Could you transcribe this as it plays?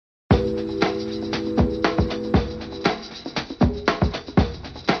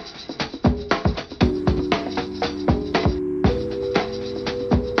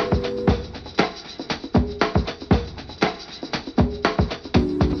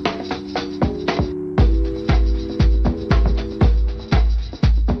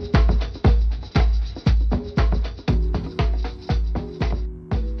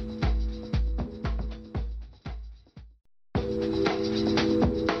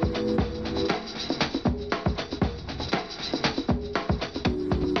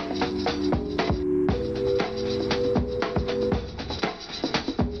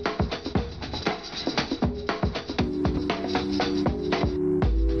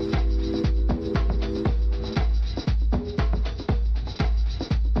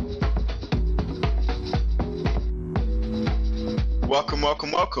Welcome,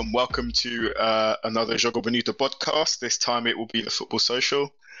 welcome, welcome. Welcome to another Jogo Bonito podcast. This time it will be the football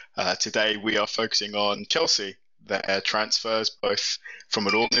social. Today we are focusing on Chelsea, their transfers, both from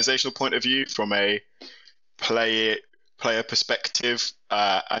an organisational point of view, from a player perspective,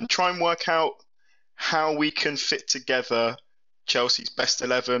 and try and work out how we can fit together Chelsea's best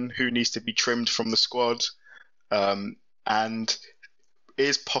 11, who needs to be trimmed from the squad, and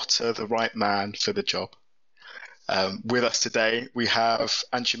is Potter the right man for the job? With us today, we have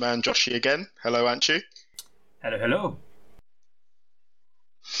Anshuman Joshi again. Hello, Anshu. Hello, hello.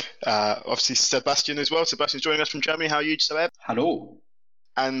 Obviously, Sebastian as well. Sebastian's joining us from Germany. How are you, Seb? Hello.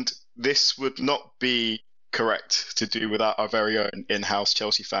 And this would not be correct to do without our very own in-house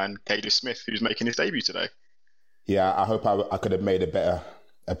Chelsea fan, Caden Smith, who's making his debut today. Yeah, I hope I could have made a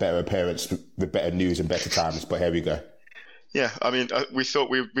better appearance with better news and better times, but here we go. Yeah, I mean, we thought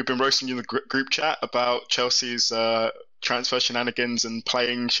we've been roasting you in the group chat about Chelsea's transfer shenanigans and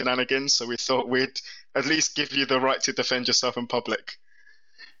playing shenanigans, so we thought we'd at least give you the right to defend yourself in public.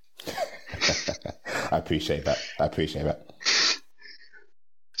 I appreciate that.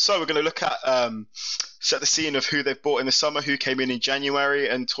 So we're going to look at set the scene of who they've bought in the summer, who came in January,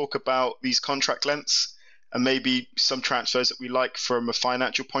 and talk about these contract lengths and maybe some transfers that we like from a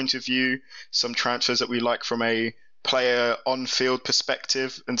financial point of view, some transfers that we like from a player on-field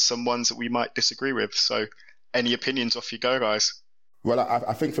perspective, and some ones that we might disagree with. So any opinions, off you go, guys. Well,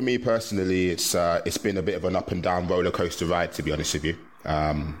 I think for me personally, it's been a bit of an up and down roller coaster ride, to be honest with you.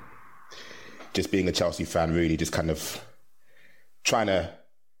 Just being a Chelsea fan, really just kind of trying to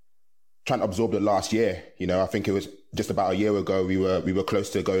absorb the last year. You know, I think it was just about a year ago we were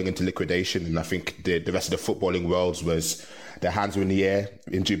close to going into liquidation, and I think the rest of the footballing world was, their hands were in the air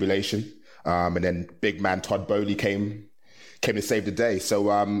in jubilation. And then big man Todd Bowley came to save the day. So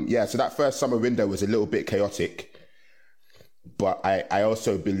so that first summer window was a little bit chaotic, but I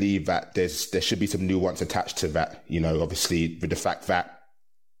also believe that there should be some nuance attached to that. You know, obviously with the fact that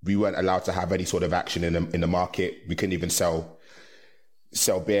we weren't allowed to have any sort of action in the market, we couldn't even sell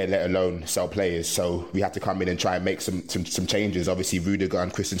beer, let alone sell players. So we had to come in and try and make some changes. Obviously Rudiger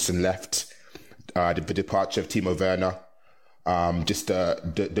and Christensen left, the departure of Timo Werner. Just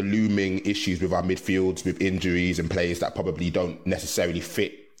the looming issues with our midfields, with injuries and players that probably don't necessarily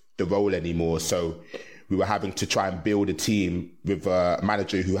fit the role anymore. So we were having to try and build a team with a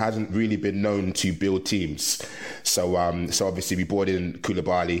manager who hasn't really been known to build teams. So obviously we brought in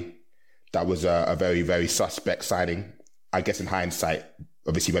Koulibaly. That was a very, very suspect signing. I guess in hindsight,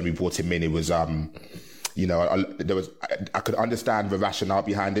 obviously when we brought him in, it was, I could understand the rationale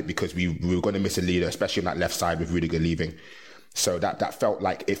behind it, because we were going to miss a leader, especially on that left side with Rudiger leaving. So that felt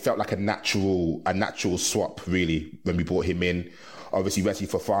like a natural swap, really, when we brought him in. Obviously Wesley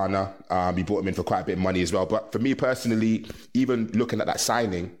Fofana, we brought him in for quite a bit of money as well. But for me personally, even looking at that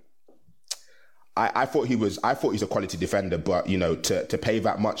signing, I thought he's a quality defender, but you know, to pay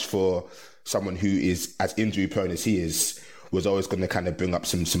that much for someone who is as injury prone as he is was always going to kind of bring up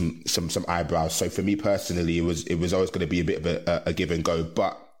some eyebrows. So for me personally, it was always going to be a bit of a give and go.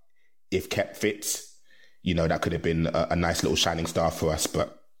 But if kept fit, you know, that could have been a nice little shining star for us.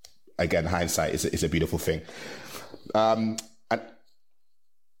 But again, hindsight is a beautiful thing. So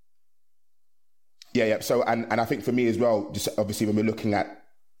I think for me as well, just obviously when we're looking at,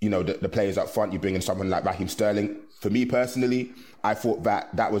 you know, the players up front, you bring in someone like Raheem Sterling. For me personally, I thought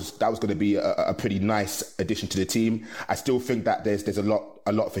that was going to be a pretty nice addition to the team. I still think that there's a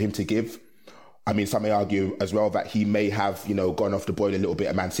lot for him to give. I mean, some may argue as well that he may have, you know, gone off the boil a little bit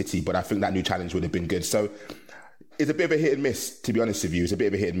at Man City, but I think that new challenge would have been good. So it's a bit of a hit and miss, to be honest with you. It's a bit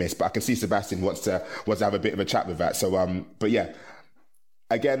of a hit and miss, but I can see Sebastian wants to have a bit of a chat with that. So, but yeah,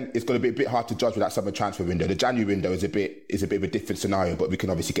 again, it's going to be a bit hard to judge with that summer transfer window. The January window is a bit of a different scenario, but we can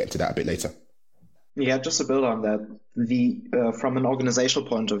obviously get into that a bit later. Yeah, just to build on that, from an organizational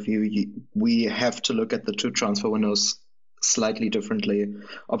point of view, we have to look at the two transfer windows slightly differently.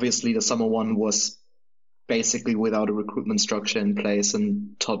 Obviously, the summer one was basically without a recruitment structure in place,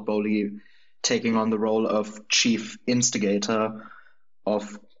 and Todd Bowley taking on the role of chief instigator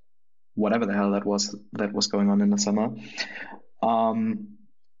of whatever the hell that was going on in the summer.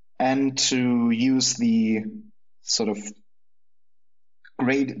 And to use the sort of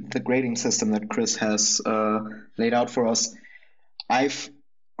grading system that Chris has laid out for us, I've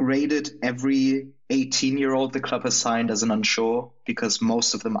graded every 18-year-old the club has signed as an unsure, because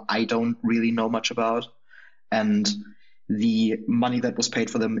most of them I don't really know much about. And the money that was paid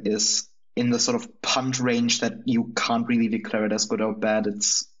for them is in the sort of punt range that you can't really declare it as good or bad.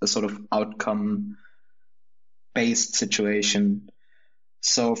 It's a sort of outcome-based situation.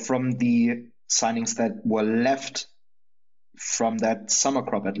 So from the signings that were left from that summer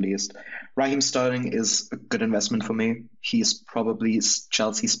crop at least. Raheem Sterling is a good investment for me. He's probably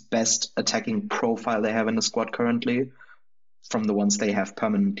Chelsea's best attacking profile they have in the squad currently, from the ones they have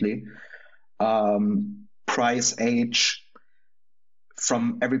permanently. Price, age,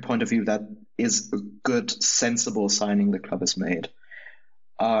 from every point of view, that is a good, sensible signing the club has made.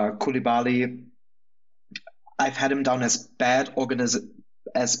 Koulibaly, I've had him down as bad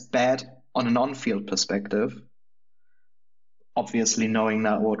on an on-field perspective, obviously knowing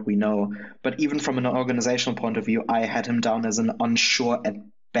now what we know. But even from an organizational point of view, I had him down as an unsure at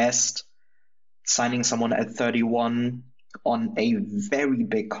best, signing someone at 31 on a very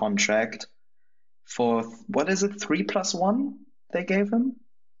big contract for, what is it, 3+1 they gave him?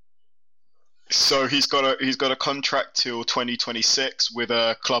 So he's got a contract till 2026 with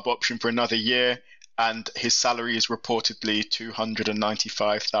a club option for another year, and his salary is reportedly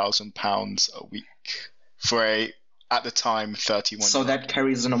 £295,000 a week for at the time 31. So that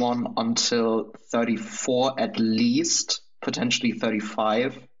carries him on until 34 at least, potentially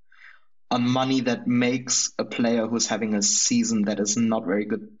 35, on money that makes a player who's having a season that is not very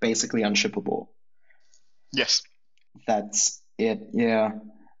good basically unshippable. Yes. That's it, yeah.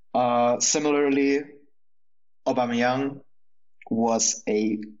 Similarly, Aubameyang was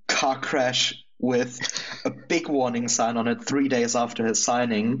a car crash with a big warning sign on it 3 days after his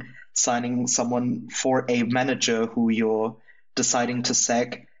signing someone for a manager who you're deciding to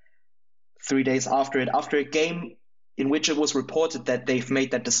sack 3 days after a game in which it was reported that they've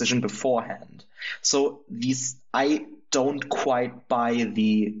made that decision beforehand. So I don't quite buy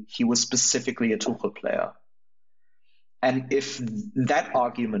he was specifically a Tuchel player. And if that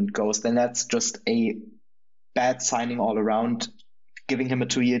argument goes, then that's just a bad signing all around, giving him a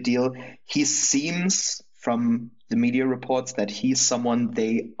 2-year deal. He seems, from the media reports, that he's someone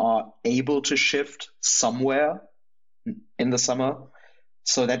they are able to shift somewhere in the summer.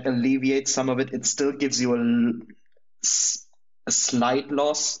 So that alleviates some of it. It still gives you a slight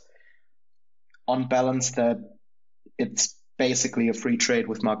loss on balance, that it's basically a free trade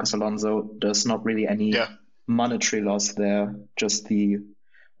with Marcos Alonso. There's not really any monetary loss there, just the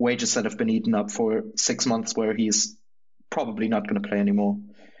wages that have been eaten up for 6 months where he's probably not going to play anymore.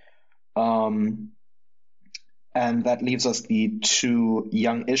 And that leaves us the two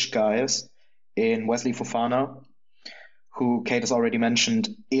young-ish guys in Wesley Fofana, who Kate has already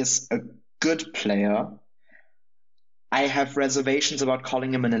mentioned is a good player. I have reservations about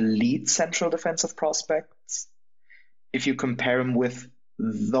calling him an elite central defensive prospect. If you compare him with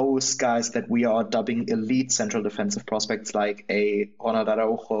those guys that we are dubbing elite central defensive prospects, like a Ronald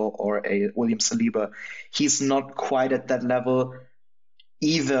Araujo or a William Saliba, he's not quite at that level,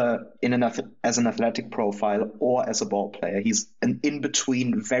 either as an athletic profile or as a ball player. He's an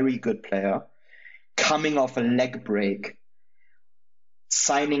in-between very good player, coming off a leg break.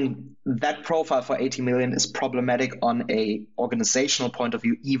 Signing that profile for 80 million is problematic on a organizational point of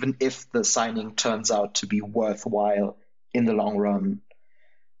view, even if the signing turns out to be worthwhile in the long run.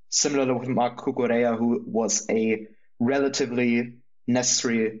 Similarly with Marc Cucurella, who was a relatively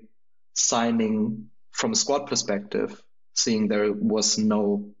necessary signing from a squad perspective, seeing there was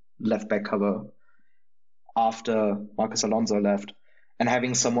no left-back cover after Marcos Alonso left, and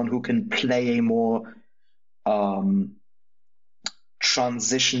having someone who can play a more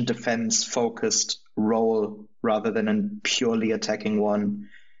transition defense-focused role rather than a purely attacking one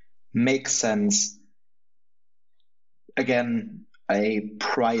makes sense. Again, a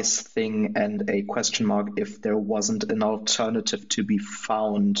price thing and a question mark if there wasn't an alternative to be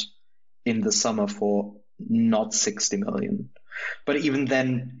found in the summer for not 60 million. But even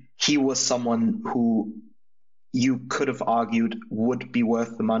then, he was someone who you could have argued would be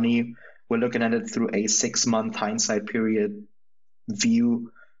worth the money. We're looking at it through a 6-month hindsight period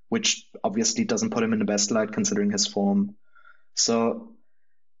view, which obviously doesn't put him in the best light considering his form. So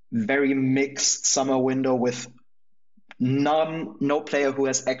very mixed summer window with no player who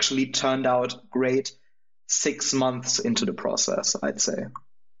has actually turned out great 6 months into the process, I'd say.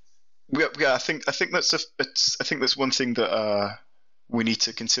 Yeah, I think that's one thing that we need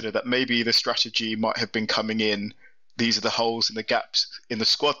to consider, that maybe the strategy might have been coming in. These are the holes and the gaps in the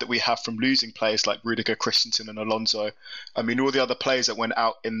squad that we have from losing players like Rudiger, Christensen, and Alonso. I mean, all the other players that went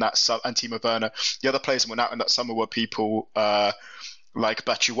out in that and Timo Werner, the other players that went out in that summer were people like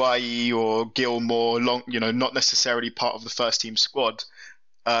Batshuayi or Gilmore, not necessarily part of the first team squad.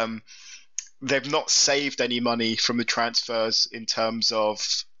 They've not saved any money from the transfers in terms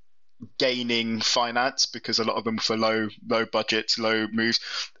of gaining finance, because a lot of them for low budgets, low moves.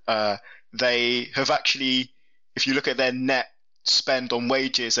 They have actually, if you look at their net spend on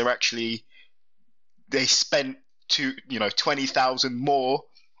wages, they spent 20,000 more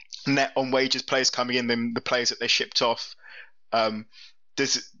net on wages players coming in than the players that they shipped off. Do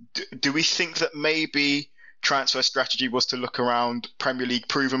we think that maybe transfer strategy was to look around Premier League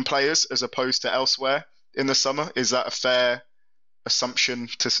proven players as opposed to elsewhere in the summer? Is that a fair assumption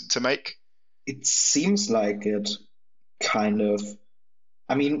to make? It seems like it, kind of.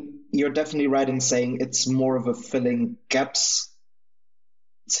 I mean, you're definitely right in saying it's more of a filling gaps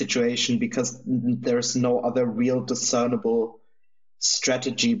situation because there's no other real discernible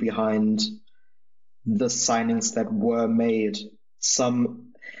strategy behind the signings that were made.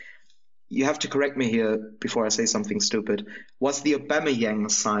 You have to correct me here before I say something stupid. Was the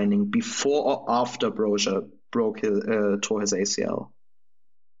Aubameyang signing before or after Broja tore his ACL?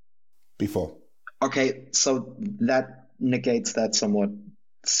 Before. Okay, so that negates that somewhat.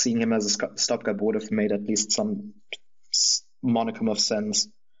 Seeing him as a stopgap would have made at least some monicum of sense.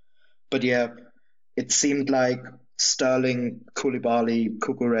 But yeah, it seemed like Sterling, Koulibaly,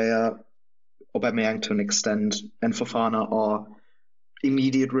 Cucurella, Aubameyang to an extent, and Fofana are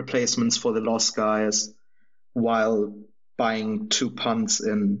immediate replacements for the lost guys, while buying 2 punts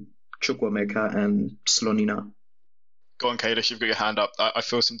in Chukwuemeka and Slonina. Go on, Kalish, you've got your hand up. I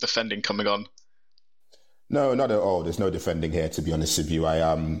feel some defending coming on. No, not at all. There's no defending here, to be honest with you. I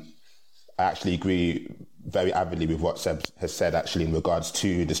actually agree very avidly with what Seb has said, actually, in regards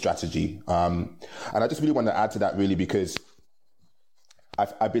to the strategy. And I just really want to add to that, really, because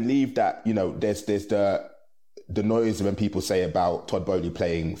I believe that, there's the noise when people say about Todd Bowley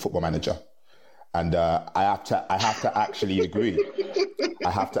playing Football Manager. And I have to actually agree.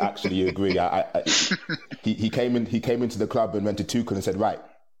 He came into the club and went to Tuchel and said, right,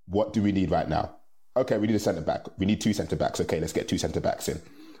 what do we need right now? Okay, we need a centre-back. We need 2 centre-backs. Okay, let's get 2 centre-backs in.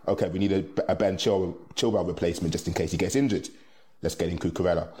 Okay, we need a Ben Chilwell replacement just in case he gets injured. Let's get in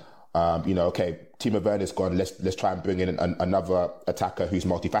Cucurella. Okay, Timo Werner's gone. Let's try and bring in another attacker who's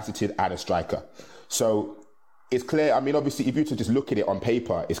multifaceted and a striker. So it's clear. I mean, obviously, if you were to just look at it on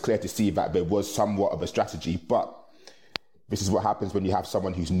paper, it's clear to see that there was somewhat of a strategy. But this is what happens when you have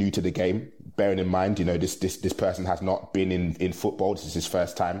someone who's new to the game. Bearing in mind, this person has not been in football. This is his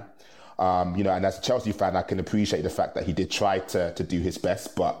first time. And as a Chelsea fan, I can appreciate the fact that he did try to do his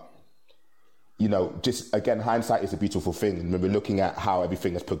best. But, just again, hindsight is a beautiful thing. And when we're looking at how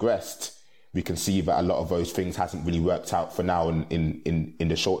everything has progressed, we can see that a lot of those things hasn't really worked out for now in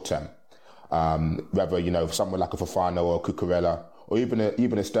the short term. Whether, someone like a Fofana or a Cucurella or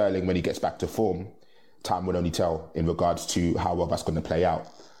even a Sterling, when he gets back to form, time will only tell in regards to how well that's going to play out.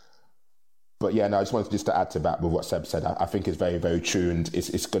 But yeah, no, I just wanted to add to that with what Seb said. I think it's very, very true, and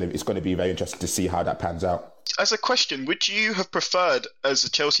it's going to be very interesting to see how that pans out. As a question, would you have preferred, as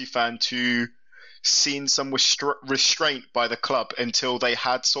a Chelsea fan, to seen some restraint by the club until they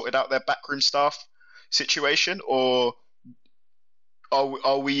had sorted out their backroom staff situation, or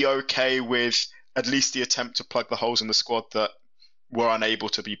are we okay with at least the attempt to plug the holes in the squad that were unable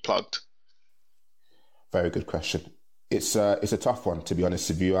to be plugged? Very good question. It's a tough one, to be honest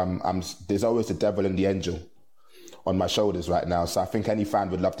with you. There's always the devil and the angel on my shoulders right now. So I think any fan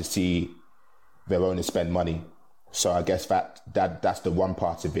would love to see their owners spend money. So I guess that's the one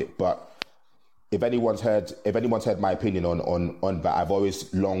part of it. But if anyone's heard my opinion on that, I've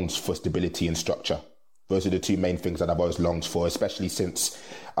always longed for stability and structure. Those are the 2 main things that I've always longed for, especially since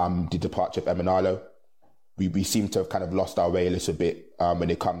the departure of Emenalo. We seem to have kind of lost our way a little bit when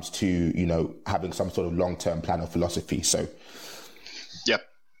it comes to, having some sort of long-term plan or philosophy. So, yeah.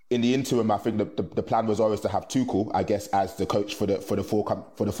 In the interim, I think the plan was always to have Tuchel, I guess, as the coach for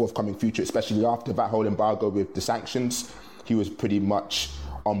the forthcoming future, especially after that whole embargo with the sanctions. He was pretty much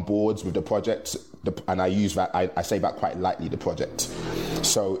on boards with the project, and I say that quite lightly, the project.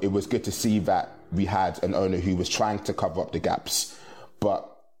 So it was good to see that we had an owner who was trying to cover up the gaps. But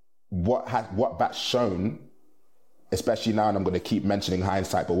what that's shown, especially now, and I'm going to keep mentioning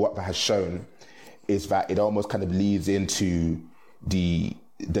hindsight, but what that has shown is that it almost kind of leads into the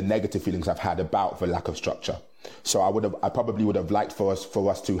negative feelings I've had about the lack of structure. So I probably would have liked for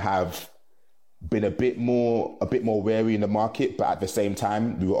us to have been a bit more wary in the market, but at the same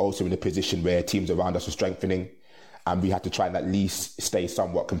time, we were also in a position where teams around us were strengthening, and we had to try and at least stay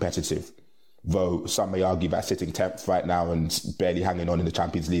somewhat competitive. Though some may argue that sitting 10th right now and barely hanging on in the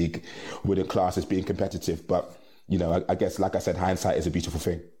Champions League wouldn't class as being competitive. But, I guess, like I said, hindsight is a beautiful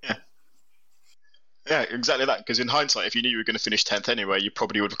thing. Yeah, exactly that. Because in hindsight, if you knew you were going to finish 10th anyway, you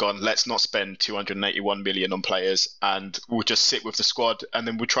probably would have gone, let's not spend 281 million on players and we'll just sit with the squad and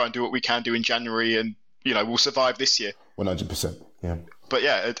then we'll try and do what we can do in January and, we'll survive this year. 100%, yeah. But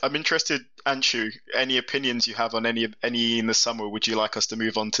yeah, I'm interested, Anshu, any opinions you have on any in the summer? Would you like us to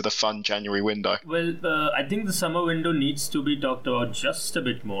move on to the fun January window? Well, I think the summer window needs to be talked about just a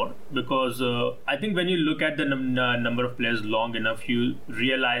bit more, because I think when you look at the number of players long enough, you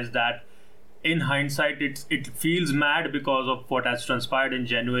realize that in hindsight it feels mad because of what has transpired in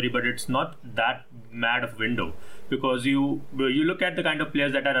January, but it's not that mad of window, because you look at the kind of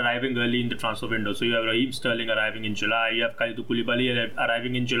players that are arriving early in the transfer window. So you have Raheem Sterling arriving in July, you have Kalidou Koulibaly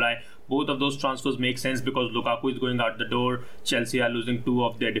arriving in July. Both of those transfers make sense because Lukaku is going out the door, Chelsea are losing two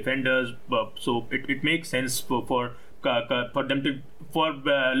of their defenders, so it makes sense for them to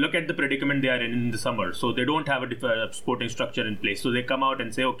look at the predicament they are in the summer. So they don't have a sporting structure in place. So they come out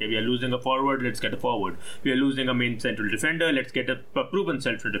and say, okay, we are losing a forward, let's get a forward. We are losing a main central defender, let's get a proven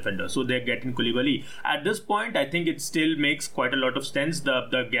central defender. So they're getting Koulibaly. At this point, I think it still makes quite a lot of sense.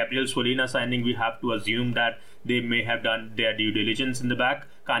 The Gabriel Solina signing, we have to assume that they may have done their due diligence in the back.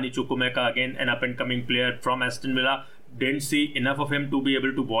 Kani Chukwuemeka, again, an up-and-coming player from Aston Villa. Didn't see enough of him to be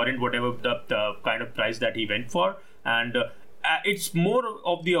able to warrant whatever the kind of price that he went for. And it's more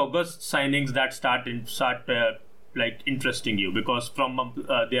of the August signings that start interesting you, because from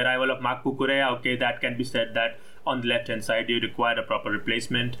the arrival of Marc Cucurella, okay, that can be said that on the left hand side you require a proper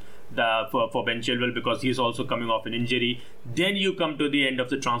replacement for Ben Chilwell, because he's also coming off an injury. Then you come to the end of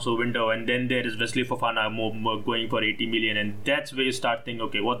the transfer window, and then there is Wesley Fofana going for 80 million, and that's where you start thinking,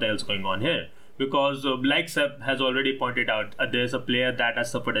 okay, what the hell's going on here? Because like Seb has already pointed out, there's a player that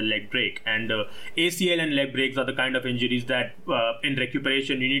has suffered a leg break, and ACL and leg breaks are the kind of injuries that in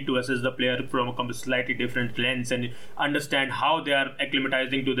recuperation you need to assess the player from a slightly different lens and understand how they are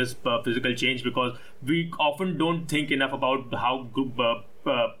acclimatizing to this physical change, because we often don't think enough about how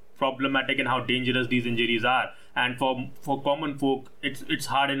problematic and how dangerous these injuries are. And for common folk, it's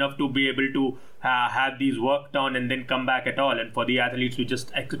hard enough to be able to have these worked on and then come back at all. And for the athletes, we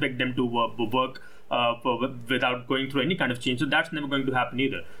just expect them to work without going through any kind of change. So that's never going to happen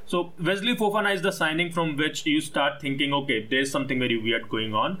either. So Wesley Fofana is the signing from which you start thinking, okay, there's something very weird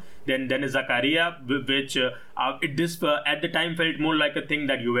going on. Then is Zakaria, which at the time felt more like a thing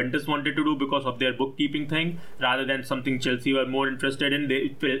that Juventus wanted to do because of their bookkeeping thing, rather than something Chelsea were more interested in.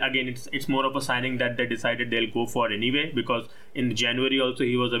 It's more of a signing that they decided they'll go for anyway, because in January also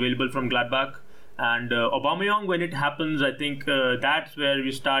he was available from Gladbach. And Aubameyang, when it happens, I think that's where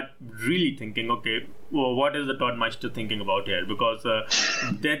we start really thinking, okay, well, what is the Todd Meister thinking about here? Because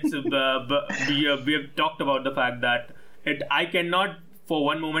we have talked about the fact that I cannot for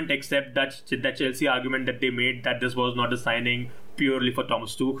one moment accept that Chelsea argument that they made that this was not a signing purely for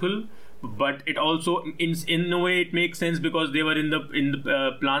Thomas Tuchel. But it also, in a way, it makes sense because they were in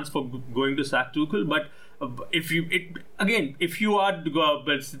the plans for going to sack Tuchel. But if you are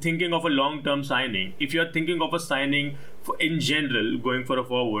thinking of a long-term signing, if you are thinking of a signing in general going for a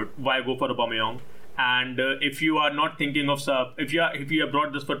forward, why go for Aubameyang? And if you are not thinking of if you have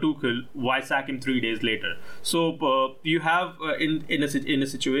brought this for Tuchel, why sack him 3 days later? So you have in a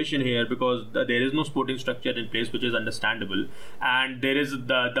situation here, because there is no sporting structure in place, which is understandable, and there is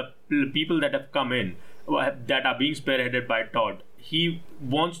the people that have come in that are being spearheaded by Todd. He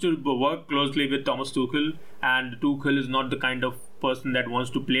wants to work closely with Thomas Tuchel, and Tuchel is not the kind of person that wants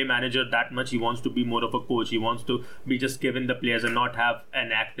to play manager that much. He wants to be more of a coach. He wants to be just given the players and not have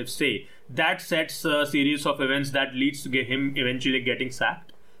an active say. That sets a series of events that leads to him eventually getting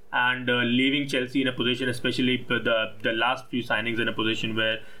sacked and leaving Chelsea in a position, especially the last few signings, in a position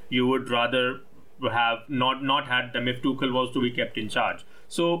where you would rather have not had them if Tuchel was to be kept in charge.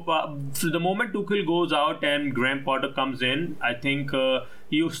 So the moment Tuchel goes out and Graham Potter comes in, I think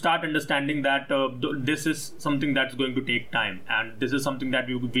you start understanding that this is something that's going to take time, and this is something that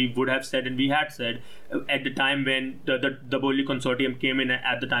we would have said, and we had said at the time when the Boli Consortium came in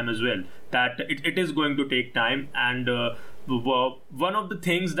at the time as well, that it is going to take time. And one of the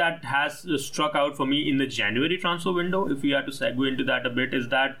things that has struck out for me in the January transfer window, if we had to segue into that a bit, is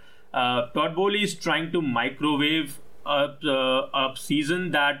that Todd Bowley is trying to microwave a season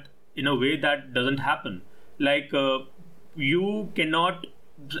that in a way that doesn't happen. Like you cannot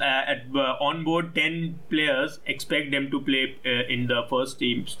onboard 10 players, expect them to play in the first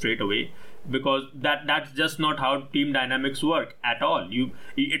team straight away, because that's just not how team dynamics work at all.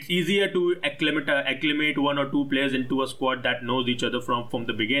 It's easier to acclimate one or two players into a squad that knows each other from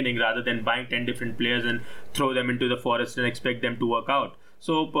the beginning, rather than buying 10 different players and throw them into the forest and expect them to work out.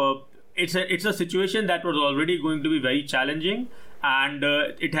 So it's a situation that was already going to be very challenging, and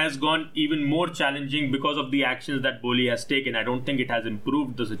it has gone even more challenging because of the actions that Boli has taken. I don't think it has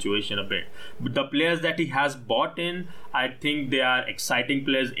improved the situation a bit. But the players that he has bought in, I think they are exciting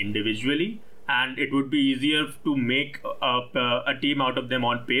players individually, and it would be easier to make a team out of them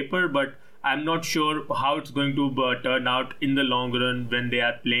on paper, but I'm not sure how it's going to turn out in the long run when they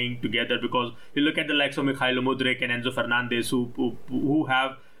are playing together, because you look at the likes of Mikhailo Mudryk and Enzo Fernandez who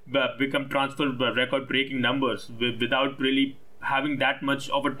have become transfer record-breaking numbers without really having that much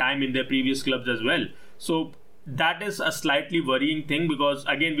of a time in their previous clubs as well. So that is a slightly worrying thing, because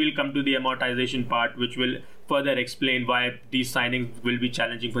again we'll come to the amortization part, which will further explain why these signings will be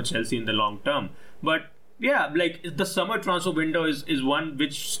challenging for Chelsea in the long term. But yeah, like the summer transfer window is one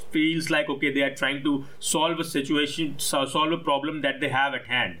which feels like, okay, they are trying to solve a problem that they have at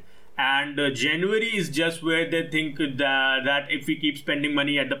hand. And January is just where they think that if we keep spending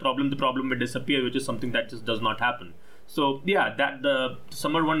money at the problem will disappear, which is something that just does not happen. So yeah, that the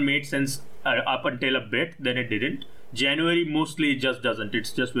summer one made sense up until a bit, then it didn't. January mostly just doesn't.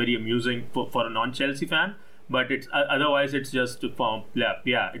 It's just very amusing for a non-Chelsea fan, but it's otherwise it's just it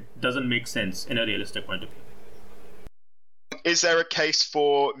doesn't make sense in a realistic point of view. Is there a case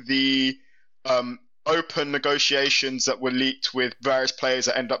for the open negotiations that were leaked with various players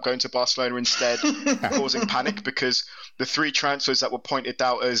that end up going to Barcelona instead, causing panic? Because the 3 transfers that were pointed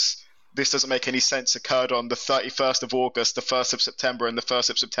out as this doesn't make any sense occurred on the 31st of August, the 1st of September, and the 1st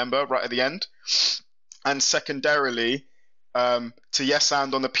of September, right at the end. And secondarily, to yes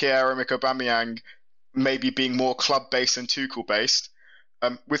and on the Pierre-Emerick Aubameyang maybe being more club-based than Tuchel-based.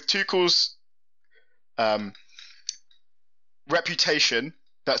 With Tuchel's reputation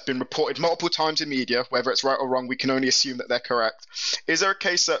that's been reported multiple times in media, whether it's right or wrong, we can only assume that they're correct. Is there a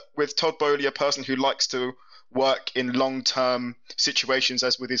case that with Todd Boehly, a person who likes to work in long-term situations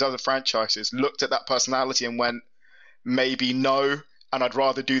as with his other franchises, looked at that personality and went, maybe no, and I'd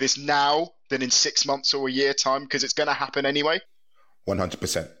rather do this now than in 6 months or a year time, because it's going to happen anyway?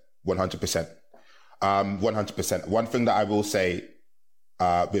 100%. 100%. One thing that I will say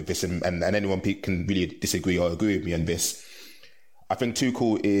with this, and anyone can really disagree or agree with me on this, I think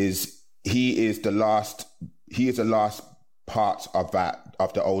Tuchel is the last part of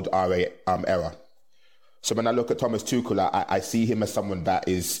the old RA era. So when I look at Thomas Tuchel, I see him as someone that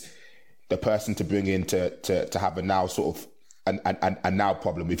is the person to bring in to have a now sort of a now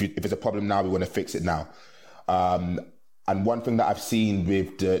problem. If there's a problem now, we want to fix it now. And one thing that I've seen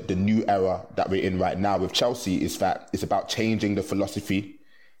with the new era that we're in right now with Chelsea is that it's about changing the philosophy,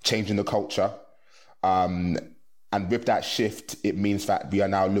 changing the culture. And with that shift, it means that we are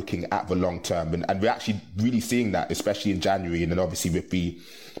now looking at the long term. And we're actually really seeing that, especially in January. And then obviously with the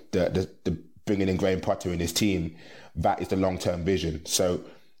bringing in Graham Potter and his team, that is the long-term vision. So,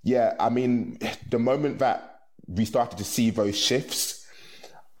 yeah, I mean, the moment that we started to see those shifts,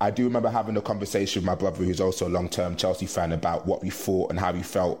 I do remember having a conversation with my brother, who's also a long-term Chelsea fan, about what we thought and how we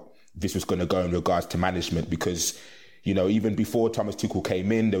felt this was going to go in regards to management. Because, you know, even before Thomas Tuchel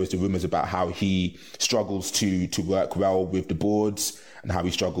came in, there was the rumours about how he struggles to work well with the boards and how he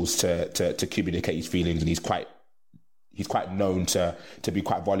struggles to communicate his feelings, and he's quite known to be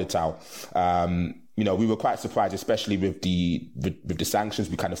quite volatile. You know, we were quite surprised, especially with the sanctions.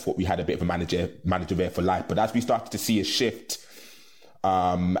 We kind of thought we had a bit of a manager there for life. But as we started to see a shift,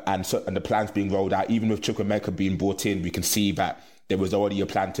 and the plans being rolled out, even with Chukwuemeka being brought in, we can see that there was already a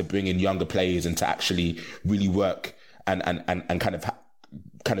plan to bring in younger players and to actually really work and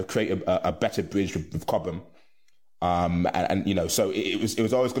kind of create a better bridge with Cobham. And you know, so it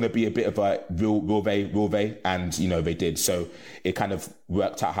was always going to be a bit of a will they, and you know, they did. So it kind of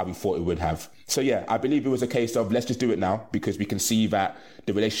worked out how we thought it would have. So yeah, I believe it was a case of let's just do it now, because we can see that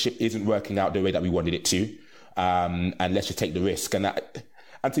the relationship isn't working out the way that we wanted it to, and let's just take the risk.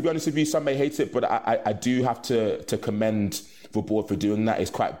 And to be honest with you, some may hate it, but I do have to commend the board for doing that.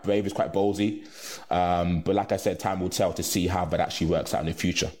 It's quite brave, it's quite ballsy. But like I said, time will tell to see how that actually works out in the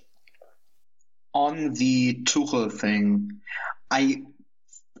future. On the Tuchel thing, I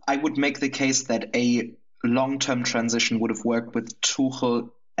would make the case that a long-term transition would have worked with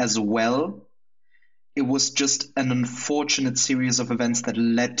Tuchel as well. It was just an unfortunate series of events that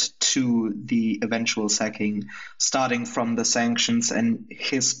led to the eventual sacking, starting from the sanctions and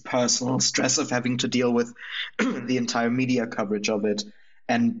his personal stress of having to deal with the entire media coverage of it,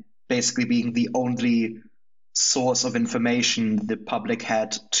 and basically being the only source of information the public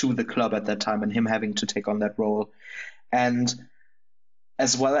had to the club at that time, and him having to take on that role. And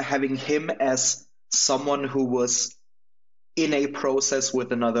as well, having him as someone who was in a process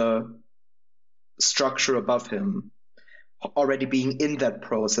with another structure above him, already being in that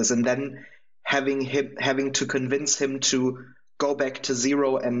process, and then having to convince him to go back to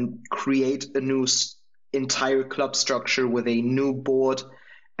zero and create a new entire club structure with a new board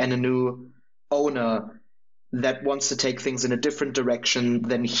and a new owner, that wants to take things in a different direction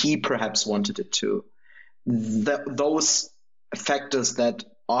than he perhaps wanted it to. Those factors that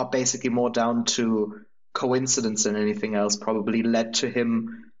are basically more down to coincidence than anything else probably led to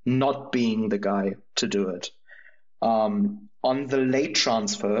him not being the guy to do it. On the late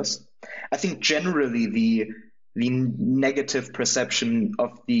transfers, I think generally the negative perception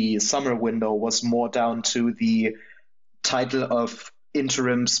of the summer window was more down to the title of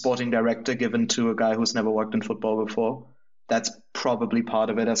interim sporting director given to a guy who's never worked in football before. That's probably part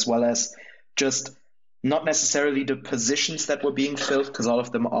of it, as well as just not necessarily the positions that were being filled, because all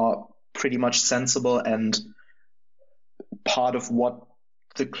of them are pretty much sensible and part of what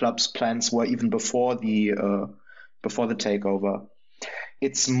the club's plans were even before the takeover.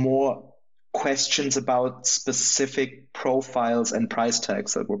 It's more questions about specific profiles and price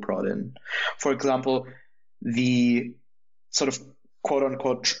tags that were brought in. For example, the sort of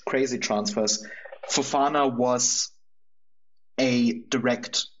quote-unquote crazy transfers. Fofana was a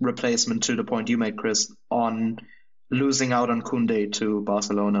direct replacement, to the point you made, Chris, on losing out on Koundé to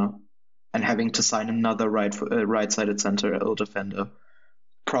Barcelona and having to sign another right-sided central defender.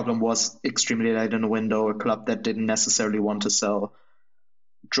 Problem was extremely late in the window. A club that didn't necessarily want to sell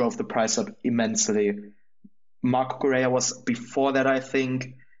drove the price up immensely. Marco Correa was before that, I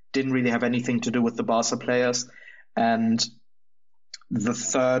think, didn't really have anything to do with the Barca players. And the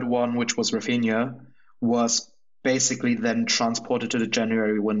third one, which was Rafinha, was basically then transported to the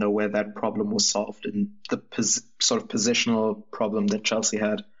January window where that problem was solved. And the sort of positional problem that Chelsea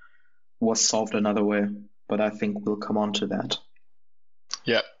had was solved another way. But I think we'll come on to that.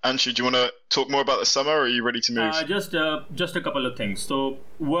 Yeah. Anshu, do you want to talk more about the summer, or are you ready to move? Just a couple of things. So,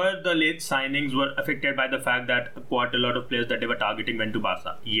 were the late signings were affected by the fact that quite a lot of players that they were targeting went to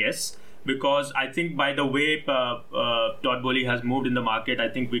Barca? Yes. Because I think by the way Todd Boehly has moved in the market, I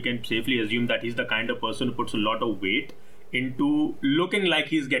think we can safely assume that he's the kind of person who puts a lot of weight into looking like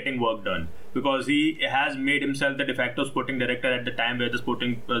he's getting work done, because he has made himself the de facto sporting director at the time where the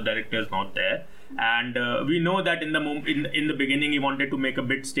sporting director is not there. And we know that in the beginning he wanted to make a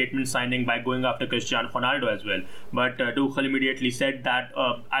big statement signing by going after Cristiano Ronaldo as well, but Tuchel immediately said that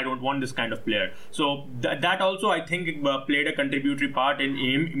I don't want this kind of player. So that also, I think, played a contributory part in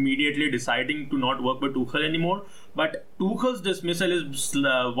him immediately deciding to not work with Tuchel anymore. But Tuchel's dismissal is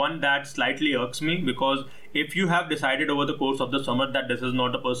one that slightly irks me, because if you have decided over the course of the summer that this is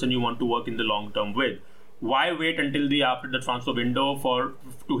not a person you want to work in the long term with, why wait until after the transfer window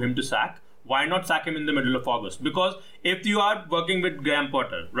to him to sack? Why not sack him in the middle of August? Because if you are working with Graham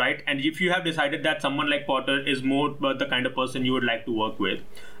Potter, right, and if you have decided that someone like Potter is more the kind of person you would like to work with,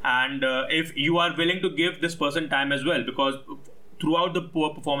 and if you are willing to give this person time as well, because throughout the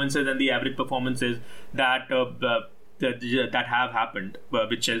poor performances and the average performances that have happened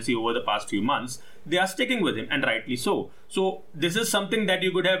with Chelsea over the past few months, they are sticking with him, and rightly so. So this is something that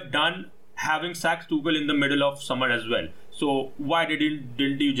you could have done having sacked Tuchel in the middle of summer as well. So why didn't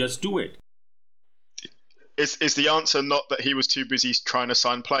you just do it? Is the answer not that he was too busy trying to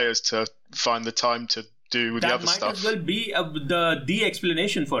sign players to find the time to do the other stuff? That might as well be the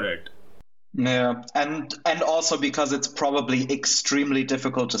explanation for it. Yeah, and also because it's probably extremely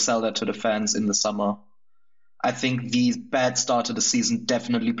difficult to sell that to the fans in the summer. I think the bad start to the season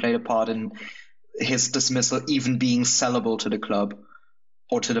definitely played a part in his dismissal even being sellable to the club,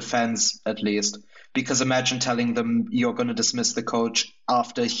 or to the fans at least. Because imagine telling them you're going to dismiss the coach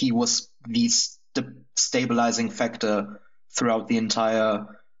after he was the stabilizing factor throughout the entire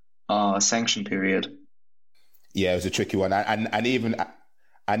sanction period. Yeah, it was a tricky one, and even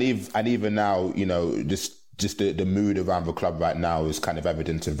now, you know, just the mood around the club right now is kind of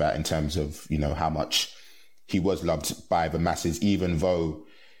evident of that, in terms of, you know, how much he was loved by the masses, even though,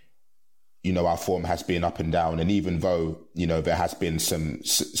 you know, our form has been up and down, and even though, you know, there has been some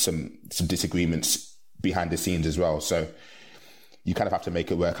disagreements behind the scenes as well. So you kind of have to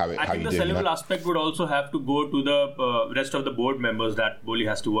make it work how you do. I think the sellable aspect would also have to go to the rest of the board members that Boehly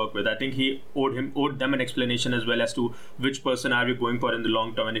has to work with. I think he owed them an explanation as well as to which person are you going for in the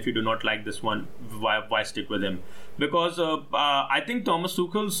long term, and if you do not like this one, why stick with him? Because I think Thomas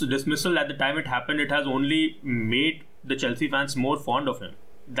Tuchel's dismissal at the time it happened, it has only made the Chelsea fans more fond of him.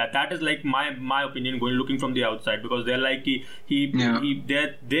 That is like my opinion looking from the outside, because they're like the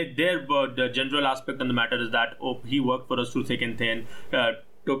general aspect on the matter is that he worked for us through thick and thin,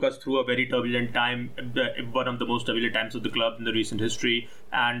 took us through a very turbulent time, one of the most turbulent times of the club in the recent history,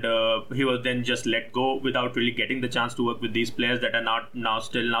 and he was then just let go without really getting the chance to work with these players that are now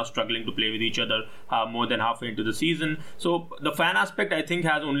struggling to play with each other more than halfway into the season. So the fan aspect, I think,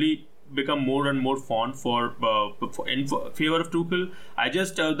 has only become more and more fond in favor of Tuchel. I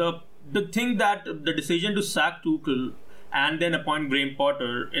just the the thing that the decision to sack Tuchel and then appoint Graham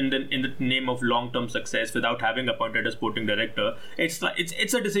Potter in the name of long-term success without having appointed a sporting director, it's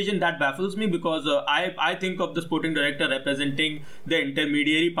a decision that baffles me, because I think of the sporting director representing the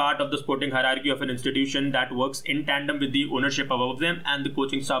intermediary part of the sporting hierarchy of an institution that works in tandem with the ownership above them and the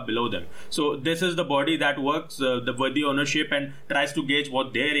coaching staff below them. So this is the body that works with the ownership and tries to gauge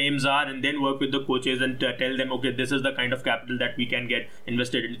what their aims are, and then work with the coaches and tell them, okay, this is the kind of capital that we can get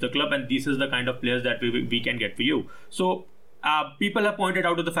invested into the club, and this is the kind of players that we can get for you. So people have pointed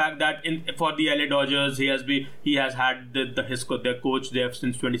out to the fact that for the LA Dodgers, he has had their coach there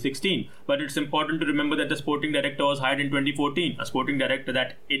since 2016. But it's important to remember that the sporting director was hired in 2014. A sporting director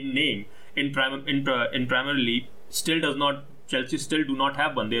that in name in Premier League still does not. Chelsea still do not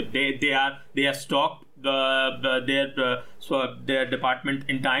have one. They have stocked their department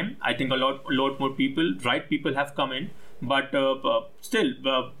in time. I think a lot more right people have come in. But still,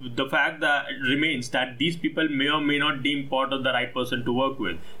 the fact that remains that these people may or may not deem Potter the right person to work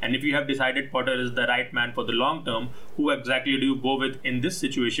with. And if you have decided Potter is the right man for the long term, who exactly do you go with in this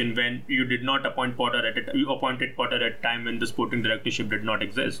situation when you did not appoint Potter you appointed Potter at a time when the sporting directorship did not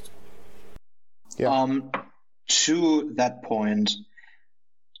exist? Yeah. To that point,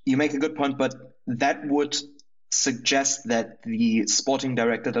 you make a good point, but that would suggest that the sporting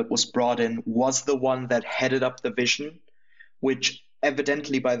director that was brought in was the one that headed up the vision, which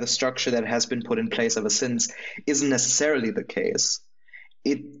evidently by the structure that has been put in place ever since isn't necessarily the case.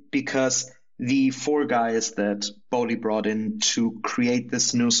 Because the four guys that Bowley brought in to create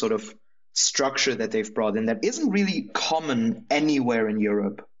this new sort of structure that they've brought in that isn't really common anywhere in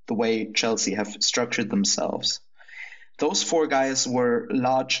Europe, the way Chelsea have structured themselves. Those four guys were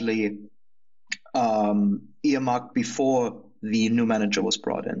largely earmarked before the new manager was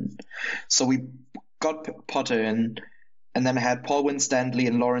brought in. So we got Potter in, and then had Paul Winstanley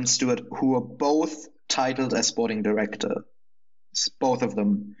and Lawrence Stewart, who were both titled as sporting director, both of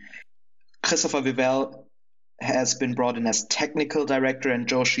them. Christopher Vivell has been brought in as technical director, and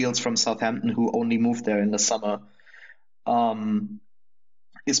Joe Shields from Southampton, who only moved there in the summer,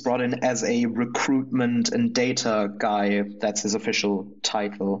 is brought in as a recruitment and data guy. That's his official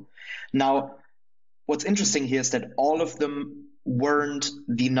title. Now, what's interesting here is that all of them weren't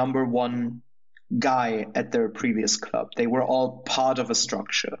the number one guy at their previous club. They were all part of a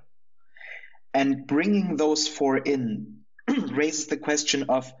structure. And bringing those four in raises the question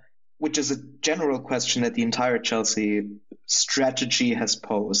of, which is a general question that the entire Chelsea strategy has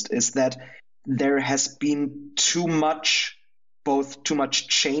posed, is that there has been too much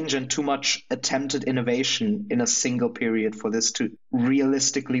change and too much attempted innovation in a single period for this to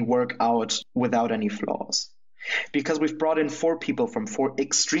realistically work out without any flaws. Because we've brought in four people from four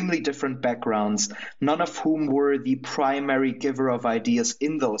extremely different backgrounds, none of whom were the primary giver of ideas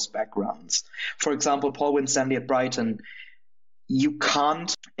in those backgrounds. For example, Paul Winstanley at Brighton, you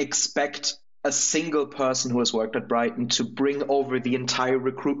can't expect a single person who has worked at Brighton to bring over the entire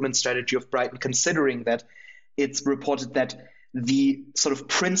recruitment strategy of Brighton, considering that it's reported that the sort of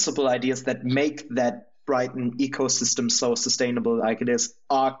principal ideas that make that Brighton ecosystem so sustainable like it is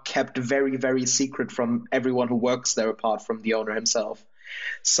are kept very, very secret from everyone who works there apart from the owner himself.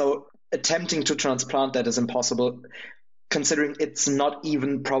 So attempting to transplant that is impossible, considering it's not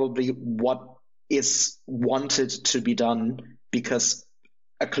even probably what is wanted to be done, because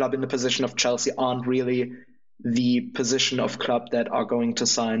a club in the position of Chelsea aren't really the position of club that are going to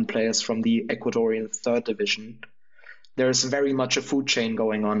sign players from the Ecuadorian third division. There's very much a food chain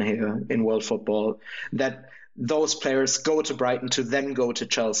going on here in world football, that those players go to Brighton to then go to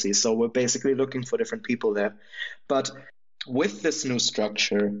Chelsea. So we're basically looking for different people there. But with this new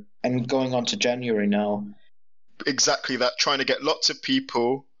structure and going on to January now. Exactly that, trying to get lots of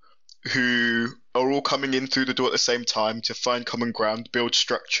people who are all coming in through the door at the same time to find common ground, build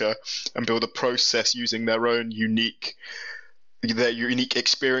structure and build a process using their unique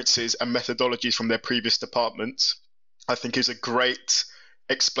experiences and methodologies from their previous departments, I think is a great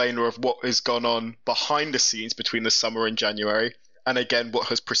explainer of what has gone on behind the scenes between the summer and January, and again, what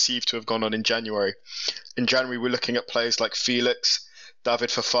has perceived to have gone on in January. In January, we're looking at players like Felix, David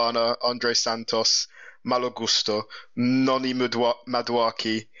Fofana, Andre Santos, Malo Gusto, Noni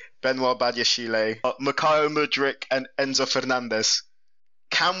Maduaki, Benoit Badiashile, Mikhail Mudryk, and Enzo Fernandez.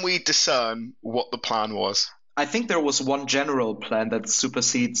 Can we discern what the plan was? I think there was one general plan that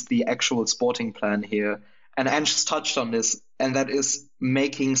supersedes the actual sporting plan here. And Ange touched on this, and that is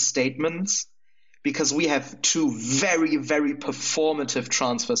making statements, because we have two very, very performative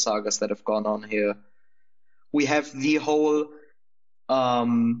transfer sagas that have gone on here. We have the whole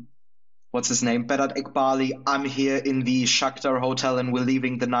what's his name, Berat Ekbali, I'm here in the Shakhtar hotel and we're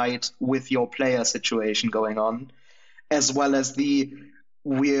leaving the night with your player situation going on, as well as the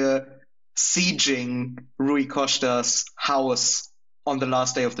we're sieging Rui Costa's house on the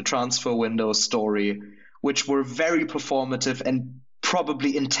last day of the transfer window story, which were very performative and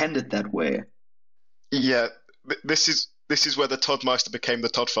probably intended that way. Yeah, this is where the Toddmeister became the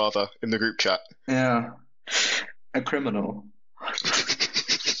Toddfather in the group chat. Yeah, a criminal.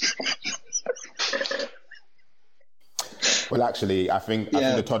 Well, actually, I think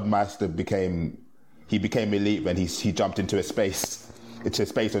the Toddmeister became elite when he jumped into a space on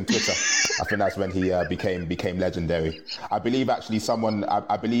Twitter. I think that's when he became legendary. I believe actually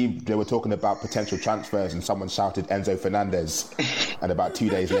I believe they were talking about potential transfers and someone shouted Enzo Fernandez, and about 2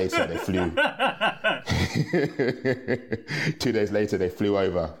 days later they flew. 2 days later they flew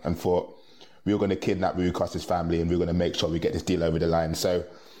over and thought we were going to kidnap Rui Costa's family and we were going to make sure we get this deal over the line. So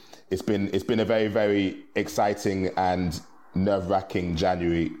it's been a very, very exciting and nerve-wracking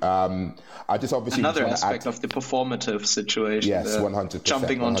January. I just obviously another aspect of the performative situation. Yes, 100%.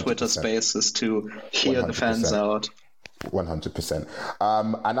 Jumping on 100%. Twitter Spaces to hear 100%. The fans out. 100%.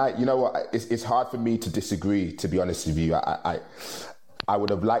 And you know what? It's hard for me to disagree. To be honest with you, I would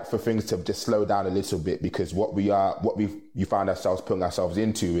have liked for things to just slow down a little bit, because what you found ourselves putting ourselves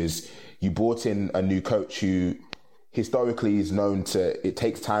into is you brought in a new coach who historically is known to. It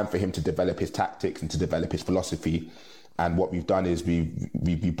takes time for him to develop his tactics and to develop his philosophy. And what we've done is we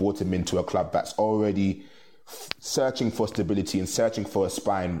brought him into a club that's already searching for stability and searching for a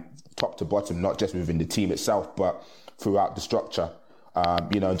spine top to bottom, not just within the team itself, but throughout the structure.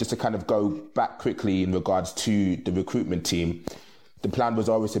 Just to kind of go back quickly in regards to the recruitment team, the plan was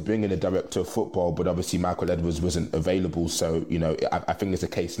always to bring in a director of football, but obviously Michael Edwards wasn't available. So, I think it's a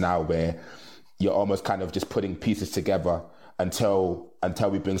case now where you're almost kind of just putting pieces together until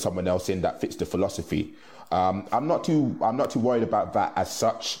we bring someone else in that fits the philosophy. I'm not too worried about that as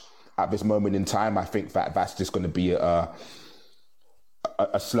such at this moment in time. I think that's just going to be a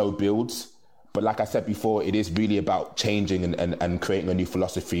slow build. But like I said before, it is really about changing and creating a new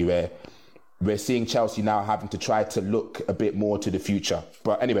philosophy where we're seeing Chelsea now having to try to look a bit more to the future.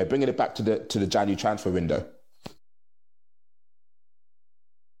 But anyway, bringing it back to the January transfer window.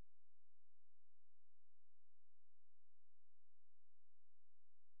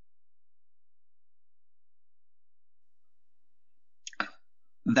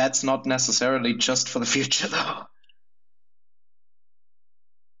 That's not necessarily just for the future, though.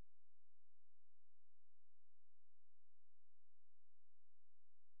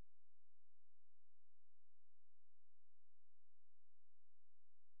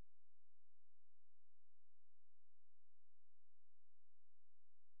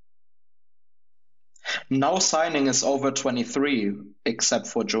 No signing is over 23, except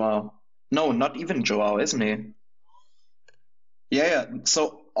for Joao. No, not even Joao, isn't he? Yeah.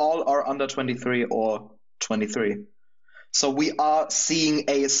 So all are under 23 or 23. So we are seeing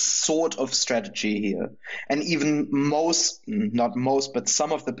a sort of strategy here. And even not most, but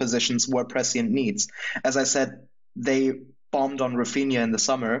some of the positions were prescient needs. As I said, they bombed on Rafinha in the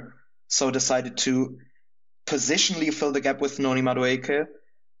summer, so decided to positionally fill the gap with Noni Madueke,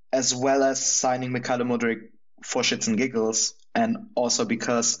 as well as signing Mikhailo Mudryk for shits and giggles, and also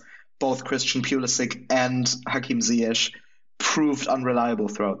because both Christian Pulisic and Hakim Ziyech proved unreliable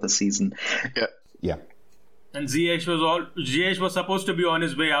throughout the season. Yeah. And Ziyech was supposed to be on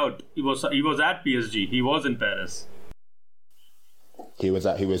his way out. He was at PSG. He was in Paris. He was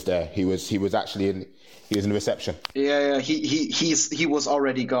there. He was actually in reception. Yeah. He was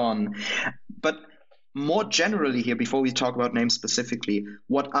already gone. But more generally here, before we talk about names specifically,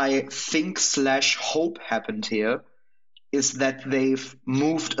 what I think / hope happened here is that they've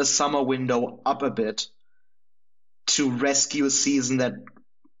moved a summer window up a bit to rescue a season that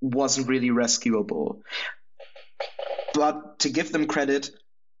wasn't really rescuable. But to give them credit,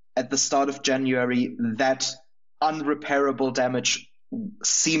 at the start of January, that unrepairable damage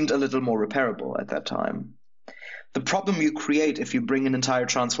seemed a little more repairable at that time. The problem you create if you bring an entire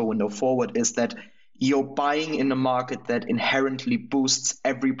transfer window forward is that you're buying in a market that inherently boosts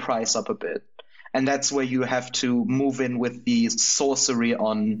every price up a bit. And that's where you have to move in with the sorcery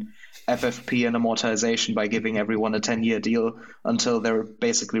on FFP and amortization by giving everyone a 10-year deal until they're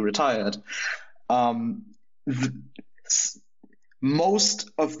basically retired. Most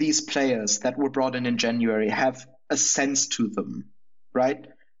of these players that were brought in January have a sense to them, right?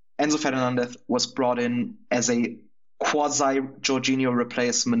 Enzo Fernandez was brought in as a quasi-Jorginho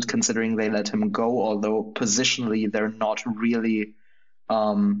replacement, considering they let him go, although positionally they're not really...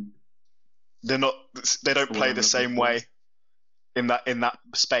 They don't play the same way in that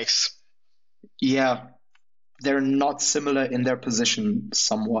space. Yeah, they're not similar in their position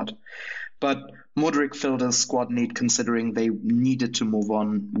somewhat. But Mudryk filled a squad need considering they needed to move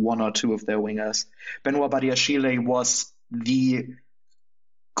on one or two of their wingers. Benoit Badiashile was the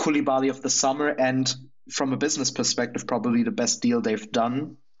Koulibaly of the summer, and from a business perspective, probably the best deal they've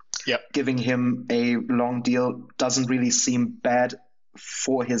done. Yep. Giving him a long deal doesn't really seem bad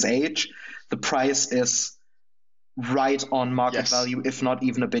for his age. The price is right on market value, if not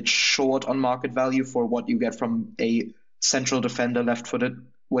even a bit short on market value for what you get from a central defender left-footed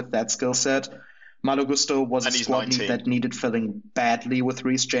with that skill set. Malo Gusto was a squad need that needed filling badly with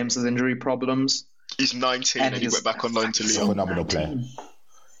Reece James's injury problems. He's 19 and he went back on loan to Lyon. Phenomenal player.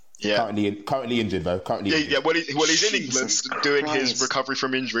 Yeah. Currently injured though. Well, he's in England doing his recovery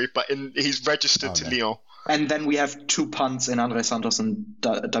from injury, but he's registered to Lyon. And then we have two punts in Andre Santos and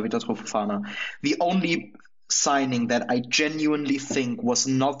David Fofana. The only signing that I genuinely think was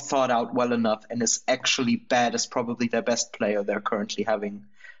not thought out well enough and is actually bad is probably their best player they're currently having,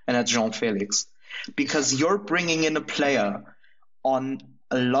 and that's João Felix. Because you're bringing in a player on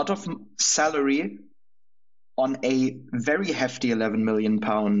a lot of salary, on a very hefty £11 million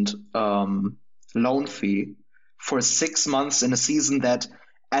loan fee for 6 months in a season that,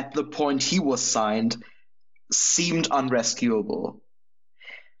 at the point he was signed, seemed unrescuable.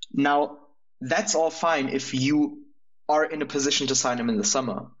 Now, that's all fine if you are in a position to sign him in the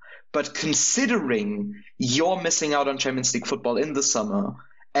summer. But considering you're missing out on Champions League football in the summer,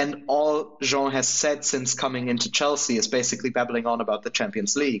 and all Jean has said since coming into Chelsea is basically babbling on about the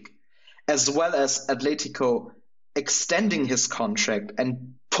Champions League, as well as Atletico extending his contract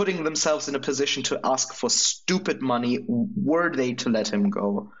and putting themselves in a position to ask for stupid money were they to let him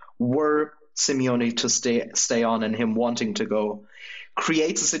go, were Simeone to stay on and him wanting to go,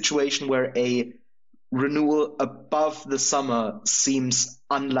 creates a situation where a renewal above the summer seems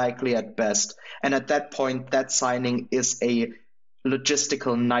unlikely at best. And at that point, that signing is a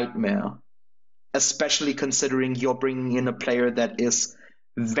logistical nightmare, especially considering you're bringing in a player that is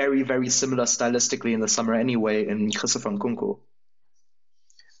very, very similar stylistically in the summer anyway in Christopher Nkunku.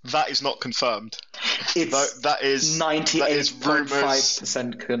 That is not confirmed. That is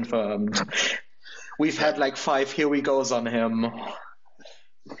 98.5% confirmed. We've had like 5 here we goes on him.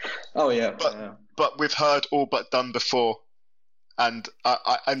 Oh yeah. But we've heard all but done before. And I've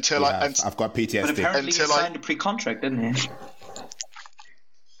got PTSD. But apparently he signed a pre-contract, didn't he?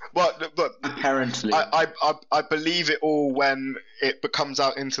 Well, but apparently, I believe it all when it comes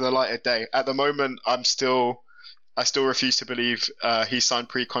out into the light of day. At the moment, I still refuse to believe he signed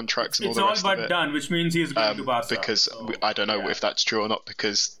pre-contracts and all the rest of it. It's all but done, which means he's going to Barca. Because I don't know if that's true or not,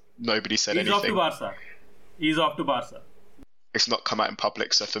 because nobody said anything. He's off to Barca. It's not come out in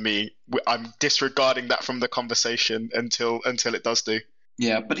public, so for me, I'm disregarding that from the conversation until it does do.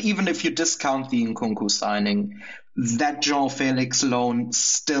 Yeah, but even if you discount the Nkunku signing, that João Felix loan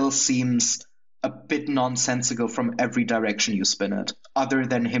still seems a bit nonsensical from every direction you spin it, other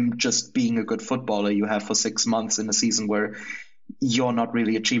than him just being a good footballer you have for 6 months in a season where you're not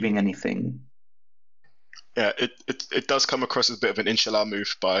really achieving anything. Yeah, it does come across as a bit of an inshallah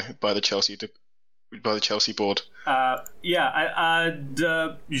move by the Chelsea board.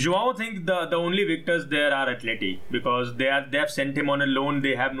 João think the only victors there are Atleti, because they have sent him on a loan.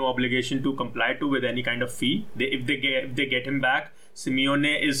 They have no obligation to comply to with any kind of fee. If they get him back,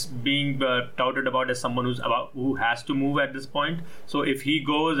 Simeone is being touted about as someone who has to move at this point. So if he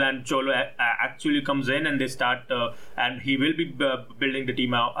goes and Cholo actually comes in and they start and he will be building the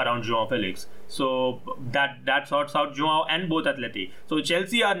team around João Felix. So that sorts out João and both Atleti. So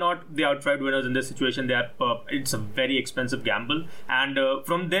Chelsea are not the outright winners in this situation. They are it's a very expensive gamble, and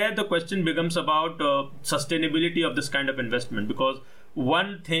from there the question becomes about sustainability of this kind of investment, because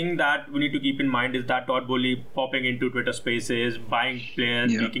one thing that we need to keep in mind is that Todd Boehly popping into Twitter spaces, buying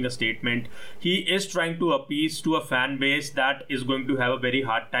players, making a statement. He is trying to appease to a fan base that is going to have a very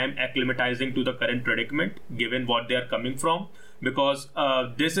hard time acclimatizing to the current predicament, given what they are coming from. Because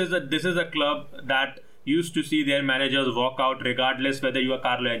this is a club that used to see their managers walk out regardless whether you are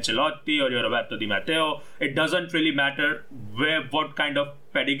Carlo Ancelotti or you're Roberto Di Matteo. It doesn't really matter what kind of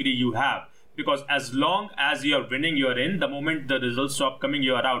pedigree you have. Because as long as you're winning, you're in. The moment the results stop coming,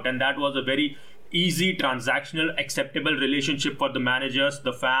 you're out. And that was a very easy, transactional, acceptable relationship for the managers,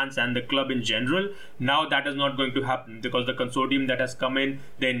 the fans, and the club in general. Now that is not going to happen, because the consortium that has come in,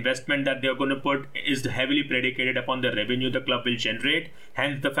 the investment that they're going to put is heavily predicated upon the revenue the club will generate,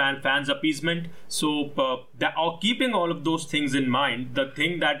 hence the fans appeasement. So keeping all of those things in mind, the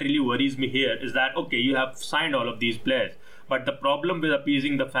thing that really worries me here is that, okay, you have signed all of these players, but the problem with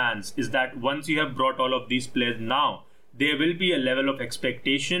appeasing the fans is that once you have brought all of these players, now there will be a level of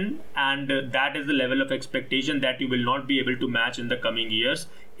expectation, and that is the level of expectation that you will not be able to match in the coming years.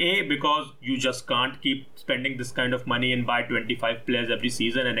 A, because you just can't keep spending this kind of money and buy 25 players every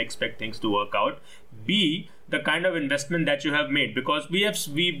season and expect things to work out. B, the kind of investment that you have made, because we have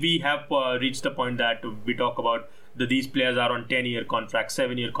reached the point that we talk about these players are on 10-year contracts,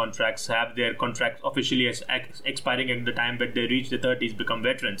 7-year contracts, have their contracts officially expiring at the time when they reach the 30s, become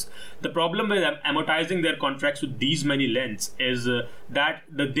veterans. The problem with amortizing their contracts with these many lengths is that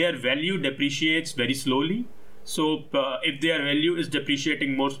their value depreciates very slowly. So if their value is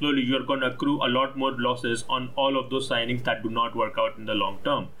depreciating more slowly, you're going to accrue a lot more losses on all of those signings that do not work out in the long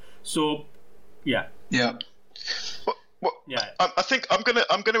term. So, yeah. Yeah. I think I'm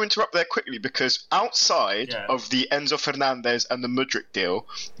gonna interrupt there quickly, because outside of the Enzo Fernandez and the Mudryk deal,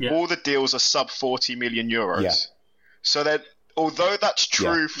 all the deals are sub 40 million euros. Yeah. So that although that's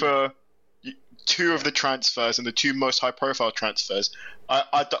true for two of the transfers and the two most high profile transfers,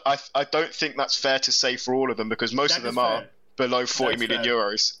 I don't think that's fair to say for all of them, because most of them are below 40 million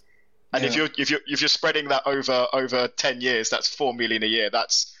euros. And if you're spreading that over 10 years, that's 4 million a year.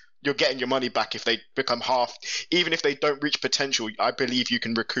 You're getting your money back if they become half. Even if they don't reach potential, I believe you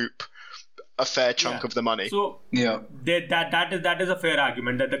can recoup a fair chunk of the money. So that is a fair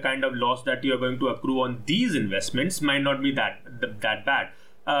argument, that the kind of loss that you are going to accrue on these investments might not be that bad.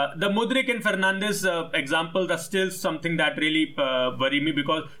 The Mudryk and Fernandes examples are still something that really worry me,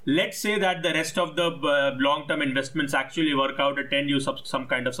 because let's say that the rest of the long-term investments actually work out and tend you some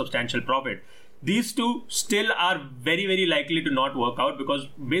kind of substantial profit. These two still are very, very likely to not work out, because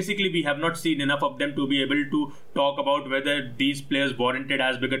basically we have not seen enough of them to be able to talk about whether these players warranted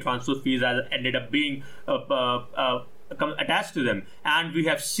as big a transfer fees as ended up being attached to them. And we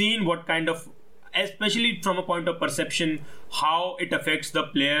have seen what kind of, especially from a point of perception, how it affects the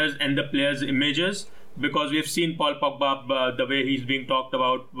players and the players' images. Because we've seen Paul Pogba, the way he's being talked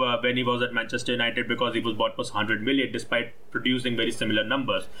about when he was at Manchester United, because he was bought for 100 million despite producing very similar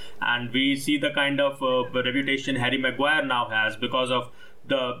numbers. And we see the kind of reputation Harry Maguire now has because of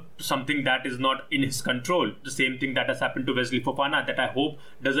something that is not in his control. The same thing that has happened to Wesley Fofana, that I hope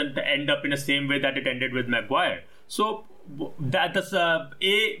doesn't end up in the same way that it ended with Maguire. So that is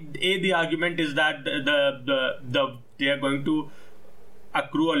the argument is that they are going to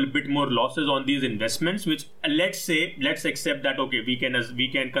accrue a little bit more losses on these investments, which let's accept that we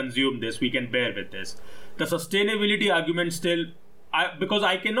can consume this, we can bear with this. The sustainability argument still, because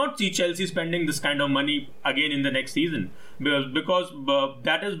I cannot see Chelsea spending this kind of money again in the next season, because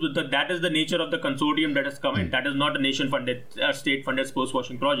that is the nature of the consortium that has come in. That is not a nation-funded, state-funded sports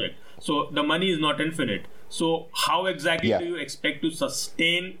washing project. So the money is not infinite. So how exactly do you expect to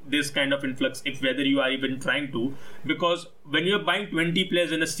sustain this kind of influx, if whether you are even trying to? Because when you are buying 20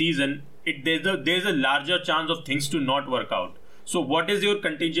 players in a season, there's a larger chance of things to not work out. So what is your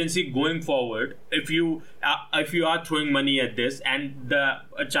contingency going forward if you are throwing money at this and the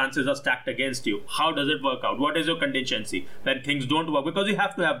chances are stacked against you? How does it work out? What is your contingency when things don't work? Because you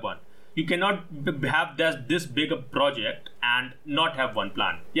have to have one. You cannot have this big a project and not have one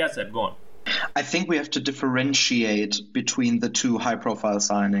plan. Yes, Ed, go on. I think we have to differentiate between the two high-profile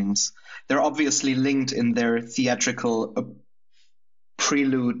signings. They're obviously linked in their theatrical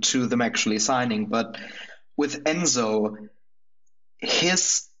prelude to them actually signing, but with Enzo,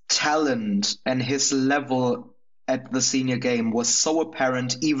 his talent and his level at the senior game was so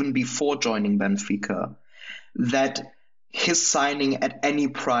apparent even before joining Benfica that his signing at any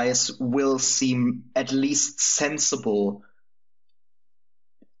price will seem at least sensible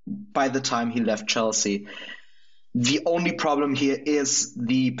by the time he left Chelsea. The only problem here is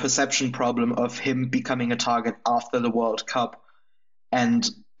the perception problem of him becoming a target after the World Cup and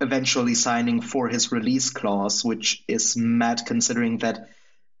eventually signing for his release clause, which is mad considering that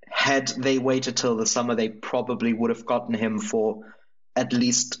had they waited till the summer, they probably would have gotten him for at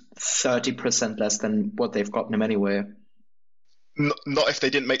least 30% less than what they've gotten him anyway. Not if they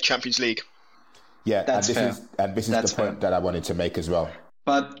didn't make Champions League. Yeah, this is the point that I wanted to make as well.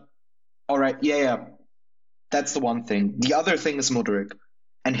 But, all right, yeah. That's the one thing. The other thing is Mudryk.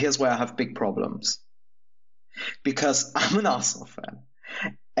 And here's where I have big problems. Because I'm an Arsenal fan.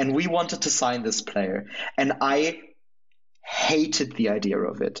 And we wanted to sign this player. And I hated the idea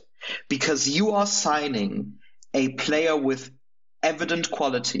of it. Because you are signing a player with evident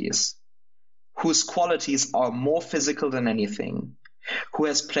qualities, whose qualities are more physical than anything, who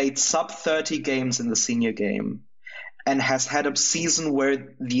has played sub 30 games in the senior game, and has had a season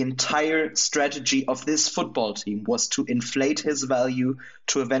where the entire strategy of this football team was to inflate his value,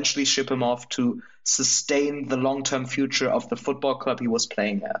 to eventually ship him off, to sustain the long-term future of the football club he was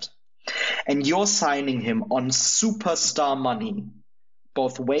playing at. and you're signing him on superstar money,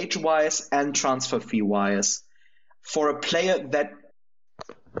 both wage-wise and transfer fee-wise, for a player that...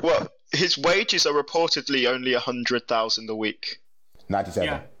 Well, his wages are reportedly only 100,000 a week. 97.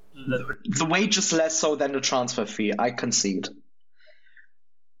 Yeah. The wage is less so than the transfer fee, I concede.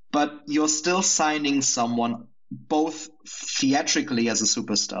 But you're still signing someone both theatrically as a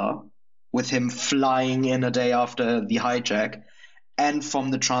superstar, with him flying in a day after the hijack, and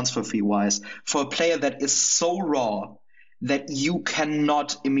from the transfer fee wise, for a player that is so raw that you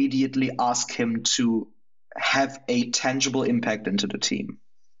cannot immediately ask him to have a tangible impact into the team.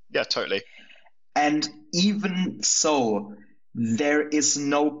 Yeah, totally. And even so, there is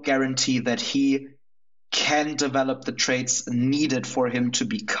no guarantee that he can develop the traits needed for him to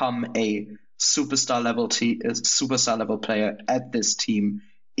become a superstar level player at this team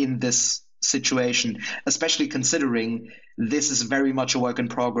in this situation, especially considering this is very much a work in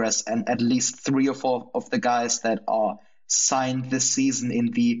progress, and at least 3 or 4 of the guys that are signed this season in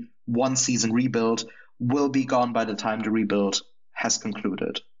the one season rebuild will be gone by the time the rebuild has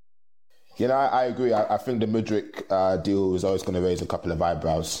concluded. You know, I agree. I think the Mudryk deal is always going to raise a couple of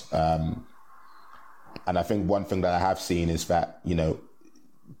eyebrows. And I think one thing that I have seen is that, you know,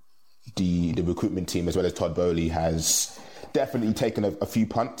 the recruitment team, as well as Todd Bowley, has definitely taken a few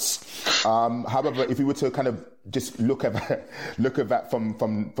punts. However, if we were to kind of just look at that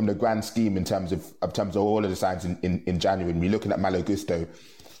from the grand scheme in terms of all of the signs in January, and we're looking at Malo Gusto,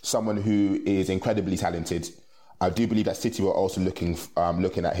 someone who is incredibly talented. I do believe that City were also looking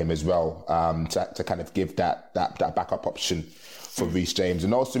at him as well, to kind of give that backup option for Reece James,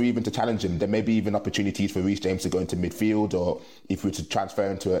 and also even to challenge him. There may be even opportunities for Reece James to go into midfield, or if we were to transfer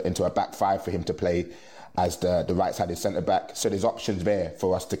into a back five, for him to play as the right-sided centre-back. So there's options there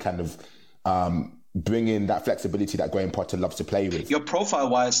for us to kind of bring in that flexibility that Graham Potter loves to play with. You're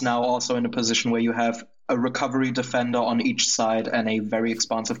profile-wise now also in a position where you have a recovery defender on each side and a very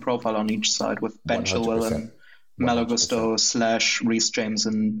expansive profile on each side, with Ben Chilwell and Malo Gusto / Reece James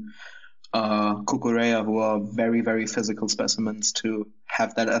and Cucurella, who are very, very physical specimens to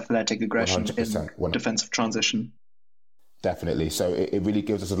have that athletic aggression in defensive transition. Definitely. So it really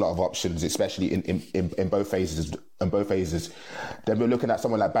gives us a lot of options, especially in both phases. Then we're looking at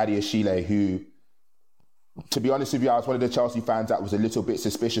someone like Badiashile, who, to be honest with you, I was one of the Chelsea fans that was a little bit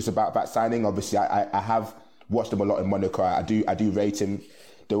suspicious about that signing. Obviously, I have watched him a lot in Monaco. I do rate him.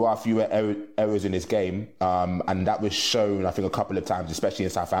 There were a few errors in his game, and that was shown, I think, a couple of times, especially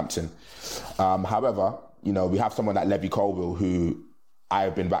in Southampton. However, you know, we have someone like Levy Colwill, who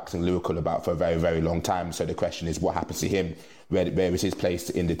I've been waxing lyrical about for a very, very long time. So the question is, what happens to him? Where is his place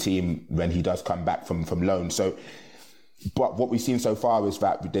in the team when he does come back from loan? So, but what we've seen so far is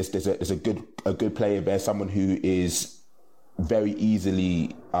that there's a good player there, someone who is very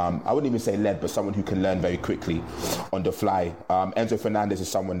easily, I wouldn't even say led, but someone who can learn very quickly on the fly. Enzo Fernandez is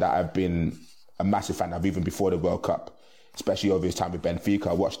someone that I've been a massive fan of even before the World Cup, especially over his time with Benfica.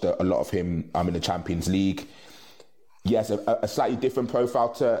 I watched a lot of him in the Champions League. Yes, a slightly different profile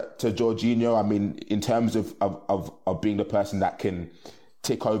to Jorginho. I mean, in terms of being the person that can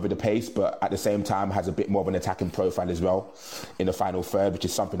tick over the pace, but at the same time has a bit more of an attacking profile as well in the final third, which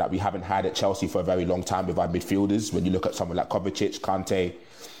is something that we haven't had at Chelsea for a very long time with our midfielders. When you look at someone like Kovacic, Kante,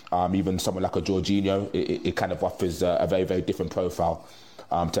 even someone like a Jorginho, it kind of offers a very, very different profile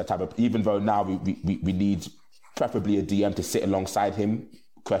to a type of, even though now we need preferably a DM to sit alongside him.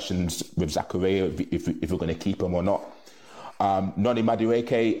 Questions with Zakaria if we're going to keep him or not. Noni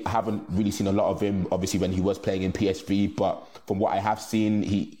Madueke, I haven't really seen a lot of him, obviously, when he was playing in PSV, but from what I have seen,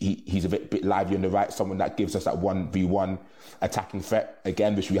 he's a bit lively on the right, someone that gives us that 1v1 attacking threat,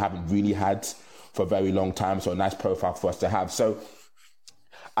 again, which we haven't really had for a very long time, so a nice profile for us to have. So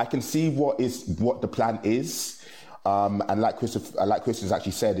I can see what the plan is, and like Christian's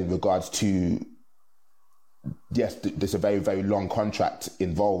actually said in regards to, yes, there's a very, very long contract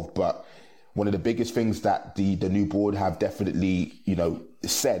involved, but one of the biggest things that the new board have definitely, you know,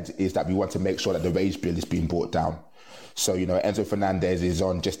 said is that we want to make sure that the wage bill is being brought down. So, you know, Enzo Fernandez is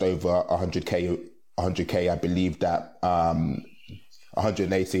on just over 100k. I believe that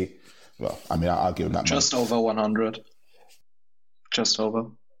 180. Well, I mean, I'll give him that. Just over 100. Just over.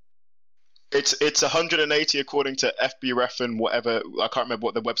 It's 180 according to FBref and whatever. I can't remember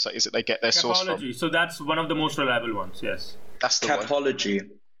what the website is that they get their source from. So that's one of the most reliable ones. Yes. That's the one. Capology.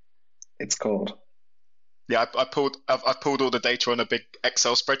 It's called. Yeah, I've pulled all the data on a big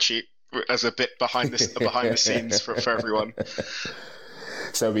Excel spreadsheet as a bit behind the scenes for everyone.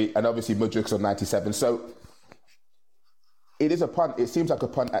 So and obviously Mudryk's on 97. So it is a punt. It seems like a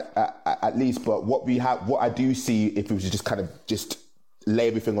punt at least. But what I do see, if we was just kind of just lay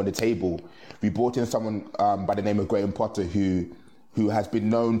everything on the table. We brought in someone by the name of Graham Potter who has been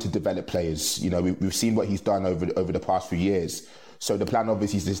known to develop players. You know, we've seen what he's done over the past few years. So the plan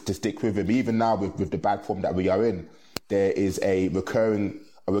obviously is to stick with him. Even now with the bad form that we are in, there is a recurring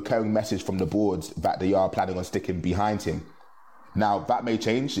message from the board that they are planning on sticking behind him. Now, that may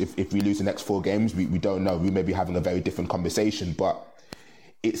change if we lose the next 4 games. We don't know. We may be having a very different conversation. But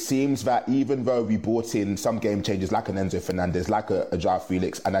it seems that even though we brought in some game changers like an Enzo Fernandez, like a Joao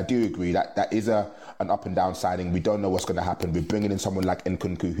Felix, and I do agree that is an up and down signing. We don't know what's going to happen. We're bringing in someone like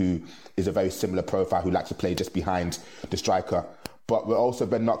Nkunku, who is a very similar profile, who likes to play just behind the striker. But we're also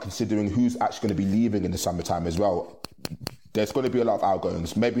then not considering who's actually going to be leaving in the summertime as well. There's going to be a lot of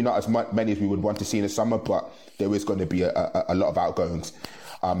outgoings. Maybe not as many as we would want to see in the summer, but there is going to be a lot of outgoings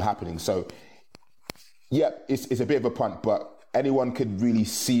happening. So, yeah, it's a bit of a punt, but anyone could really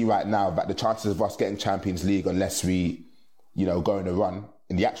see right now that the chances of us getting Champions League, unless we, go on a run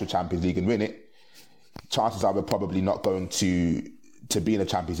in the actual Champions League and win it, chances are we're probably not going to be in the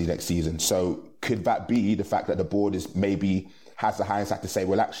Champions League next season. So could that be the fact that the board has the hindsight to say,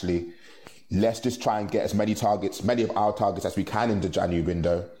 well, actually, let's just try and get as many of our targets as we can in the January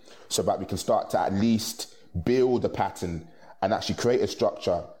window, so that we can start to at least build a pattern and actually create a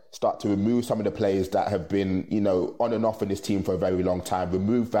structure, start to remove some of the players that have been, on and off in this team for a very long time,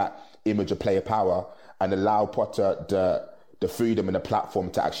 remove that image of player power and allow Potter the freedom and the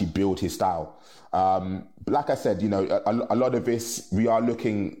platform to actually build his style. But like I said, a lot of this, we are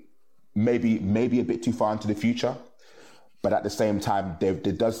looking maybe a bit too far into the future. But at the same time, there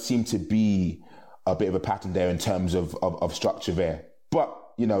does seem to be a bit of a pattern there in terms of structure there. But,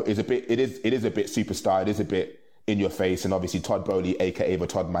 it is a bit superstar. It is a bit in your face. And obviously Todd Bowley, aka the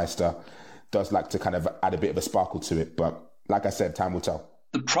Toddmeister, does like to kind of add a bit of a sparkle to it. But like I said, time will tell.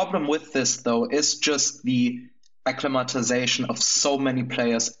 The problem with this, though, is just the acclimatization of so many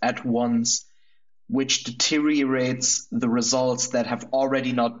players at once, which deteriorates the results that have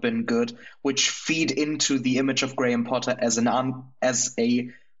already not been good, which feed into the image of Graham Potter as a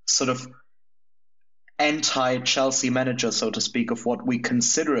sort of anti-Chelsea manager, so to speak, of what we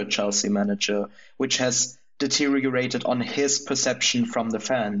consider a Chelsea manager, which has deteriorated on his perception from the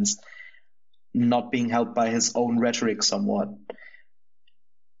fans, not being helped by his own rhetoric somewhat.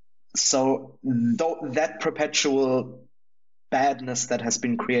 So that perpetual badness that has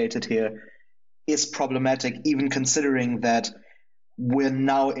been created here is problematic, even considering that we're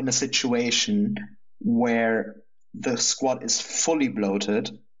now in a situation where the squad is fully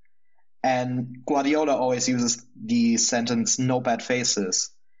bloated, and Guardiola always uses the sentence "no bad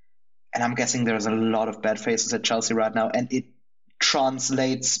faces," and I'm guessing there's a lot of bad faces at Chelsea right now, and it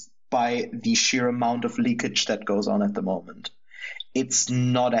translates by the sheer amount of leakage that goes on at the moment. It's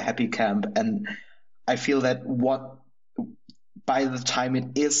not a happy camp, and I feel that by the time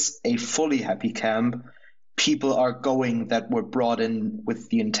it is a fully happy camp, people are going that were brought in with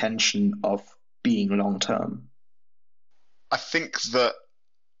the intention of being long-term. I think that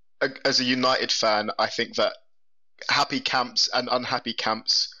as a United fan, I think that happy camps and unhappy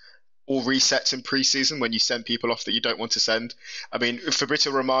camps all resets in pre-season when you send people off that you don't want to send. I mean,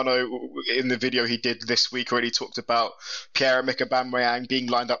 Fabrizio Romano, in the video he did this week, already talked about Pierre-Emerick Aubameyang being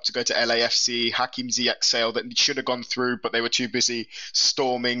lined up to go to LAFC, Hakim Ziyech sale that should have gone through, but they were too busy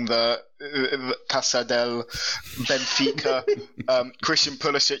storming the Casa del Benfica. Christian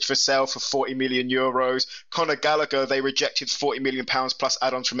Pulisic for sale for €40 million. Conor Gallagher, they rejected £40 million plus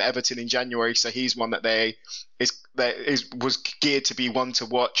add-ons from Everton in January, so he's one that was geared to be one to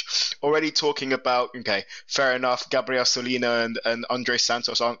watch. Already talking about, okay, fair enough, Gabriel Solina and Andre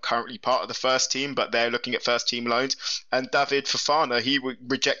Santos aren't currently part of the first team, but they're looking at first team loans. And David Fofana, he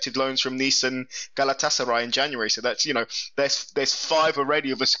rejected loans from Nice and Galatasaray in January. So that's, there's 5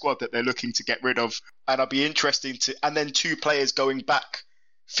 already of a squad that they're looking to get rid of. And I'll be interesting and then 2 players going back,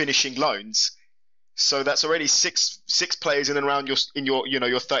 finishing loans. So that's already six players in and around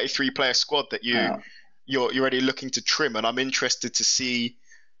your 33 player squad that you're already looking to trim, and I'm interested to see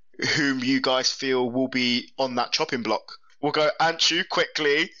whom you guys feel will be on that chopping block. We'll go Anchu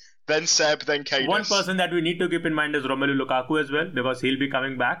quickly, then Seb, then Cadus. One person that we need to keep in mind is Romelu Lukaku as well, because he'll be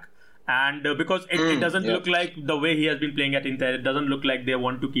coming back. And because it doesn't look like the way he has been playing at Inter, it doesn't look like they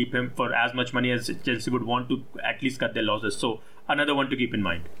want to keep him for as much money as Chelsea would want to at least cut their losses. So another one to keep in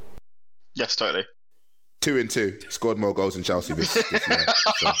mind. Yes, totally. 2-2. Scored more goals than Chelsea this year.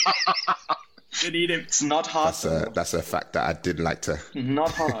 So. You need him. It's not hard. That's a fact that I didn't like to.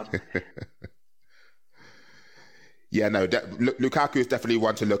 Not hard. Yeah, no. Lukaku is definitely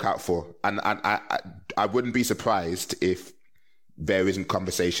one to look out for, and I wouldn't be surprised if there isn't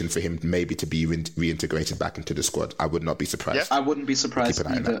conversation for him maybe to be reintegrated back into the squad. I would not be surprised. I wouldn't be surprised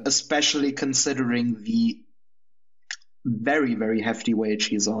either, especially considering the very, very hefty wage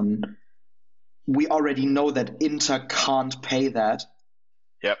he's on. We already know that Inter can't pay that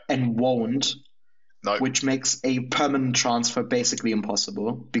and won't, which makes a permanent transfer basically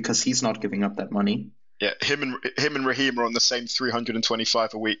impossible because he's not giving up that money. Yeah, him and Raheem are on the same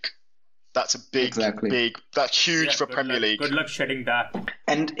 325 a week. That's a big, that's huge for Premier League. Good luck shedding that.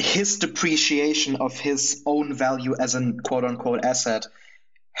 And his depreciation of his own value as an quote-unquote asset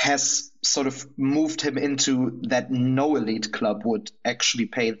has sort of moved him into that no elite club would actually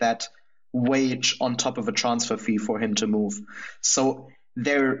pay that wage on top of a transfer fee for him to move. So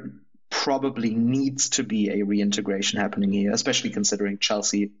there probably needs to be a reintegration happening here, especially considering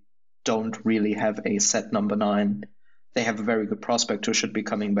Chelsea don't really have a set number 9. They have a very good prospect who should be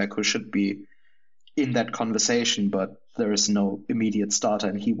coming back, who should be in that conversation, but there is no immediate starter,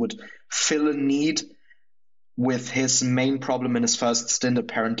 and he would fill a need with his main problem in his first stint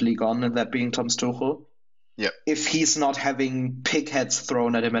apparently gone, and that being Thomas Tuchel. Yep. If he's not having pig heads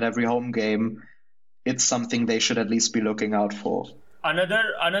thrown at him at every home game, it's something they should at least be looking out for.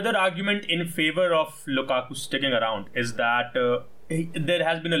 Another argument in favor of Lukaku sticking around is that there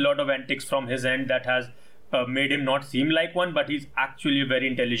has been a lot of antics from his end that has made him not seem like one, but he's actually a very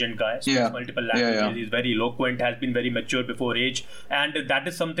intelligent guy. Speaks multiple languages. He's very eloquent, has been very mature before age, and that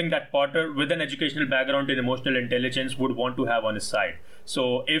is something that Potter, with an educational background in emotional intelligence, would want to have on his side.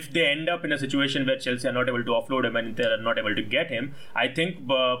 So if they end up in a situation where Chelsea are not able to offload him and they are not able to get him, I think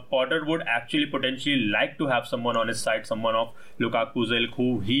Potter would actually potentially like to have someone on his side, someone of Lukaku's ilk,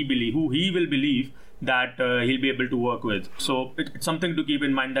 who he will believe that he'll be able to work with. So it's something to keep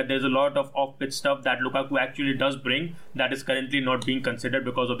in mind that there's a lot of off-pitch stuff that Lukaku actually does bring that is currently not being considered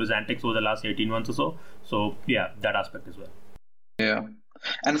because of his antics over the last 18 months or so. So yeah, that aspect as well. Yeah.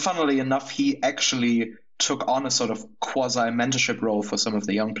 And funnily enough, he actually took on a sort of quasi-mentorship role for some of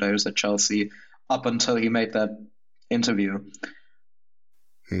the young players at Chelsea up until he made that interview.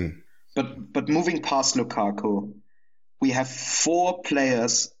 But moving past Lukaku, we have 4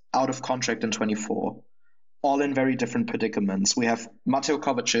 players out of contract in 24, all in very different predicaments. We have Mateo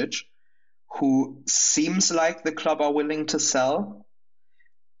Kovacic, who seems like the club are willing to sell,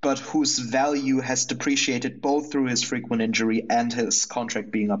 but whose value has depreciated both through his frequent injury and his contract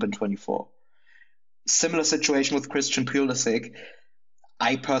being up in 24. Similar situation with Christian Pulisic.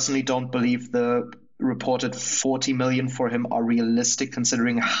 I personally don't believe the reported 40 million for him are realistic,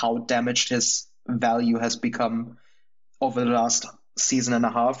 considering how damaged his value has become over the last season and a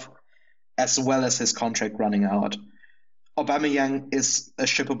half, as well as his contract running out. Aubameyang is a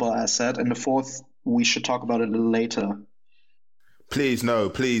shippable asset, and the 4th we should talk about it a little later. Please no.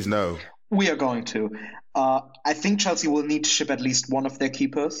 We are going to. I think Chelsea will need to ship at least one of their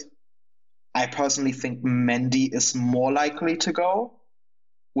keepers. I personally think Mendy is more likely to go,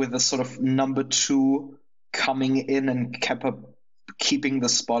 with a sort of number 2 coming in and Kepa keeping the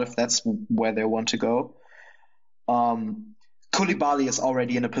spot if that's where they want to go. Koulibaly is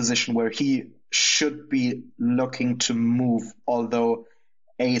already in a position where he should be looking to move, although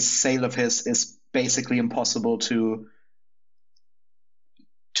a sale of his is basically impossible to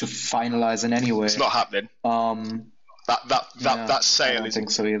finalize in any way. It's not happening. That sale is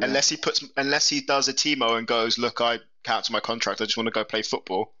so unless he does a Timo and goes, look, I cancel my contract, I just want to go play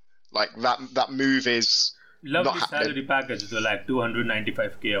football. Like that move is lovely not happening. salary package, so like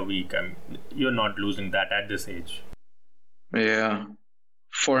 295k a week. I mean, you're not losing that at this age. Yeah.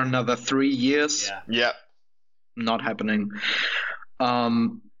 For another 3 years? Yeah. Not happening.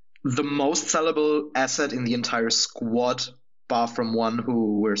 The most sellable asset in the entire squad, bar from one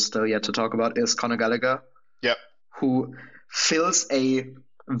who we're still yet to talk about, is Conor Gallagher. Yep. Who fills a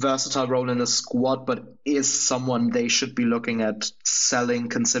versatile role in the squad, but is someone they should be looking at selling,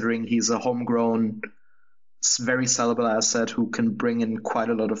 considering he's a homegrown, very sellable asset who can bring in quite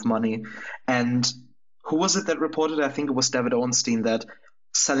a lot of money. And who was it that reported? I think it was David Ornstein, that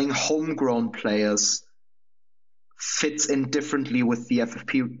selling homegrown players fits in differently with the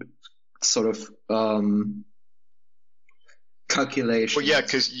FFP sort of calculation. Well, yeah,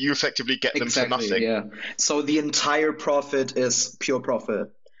 because you effectively get them for nothing. Yeah. So the entire profit is pure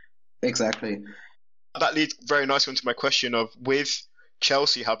profit. Exactly. That leads very nicely into my question of, with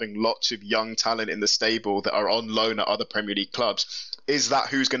Chelsea having lots of young talent in the stable that are on loan at other Premier League clubs, is that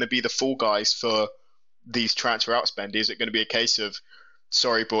who's going to be the fall guys for these transfer outspend? Is it going to be a case of,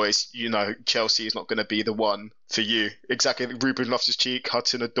 sorry boys, Chelsea is not going to be the one for you? Exactly. Ruben Loftus-Cheek,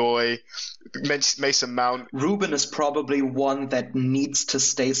 Hudson-Odoi, Mason Mount. Ruben is probably one that needs to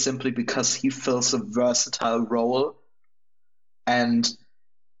stay simply because he fills a versatile role. and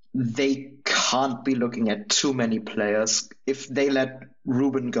they can't be looking at too many players. If they let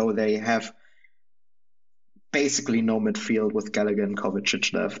Ruben go, they have basically no midfield with Gallagher and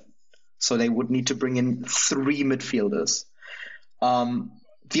Kovacic left. So they would need to bring in 3 midfielders.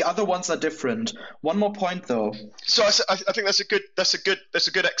 The other ones are different. One more point, though. So I think that's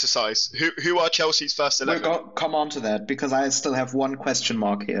a good exercise. Who are Chelsea's first 11? We'll come on to that because I still have one question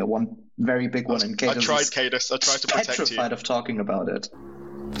mark here, one very big one. And I tried to protect you. Petrified of talking about it.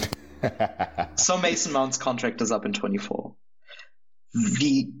 So Mason Mount's contract is up in 24.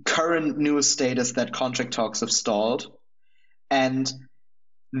 The current news state is that contract talks have stalled, and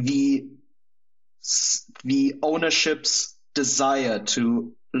the ownership's desire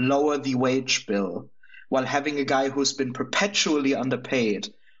to lower the wage bill while having a guy who's been perpetually underpaid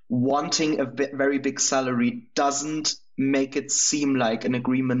wanting a very big salary doesn't make it seem like an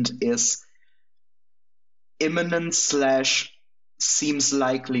agreement is imminent / seems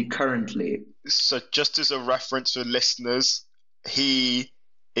likely currently. So just as a reference for listeners, he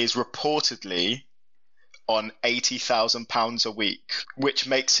is reportedly on £80,000 a week, which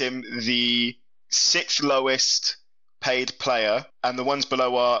makes him the 6th lowest paid player, and the ones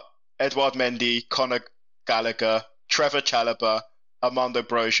below are Edouard Mendy, Conor Gallagher, Trevor Chalobah, Armando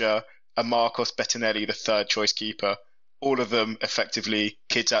Broja, and Marcos Bettinelli, the 3rd choice keeper. All of them effectively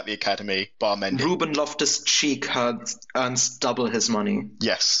kids at the academy, bar Mendy. Ruben Loftus-Cheek earns double his money.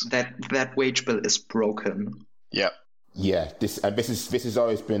 Yes. That wage bill is broken. Yeah. Yeah, this has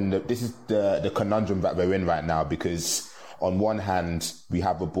always been the conundrum that we're in right now, because on one hand we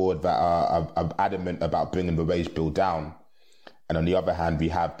have a board that are adamant about bringing the wage bill down, and on the other hand we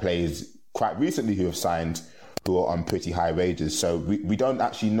have players quite recently who have signed who are on pretty high wages. So we don't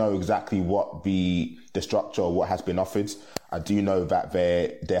actually know exactly what the structure or what has been offered. I do know that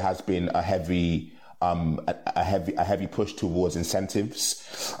there has been a heavy push towards incentives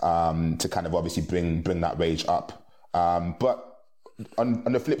to kind of obviously bring that wage up. But on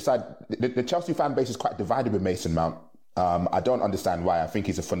the flip side, the Chelsea fan base is quite divided with Mason Mount. I don't understand why. I think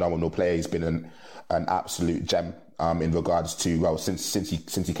he's a phenomenal player. He's been an absolute gem in regards to since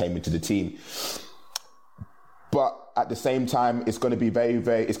he came into the team. But at the same time, it's going to be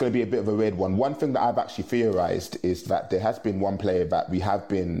it's going to be a bit of a weird one. One thing that I've actually theorized is that there has been one player that we have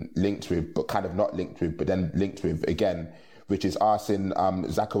been linked with, but kind of not linked with, but then linked with again, which is Arsene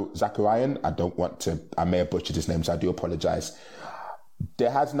Zakarian. I may have butchered his name, so I do apologise.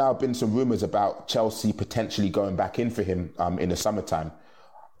 There has now been some rumours about Chelsea potentially going back in for him in the summertime.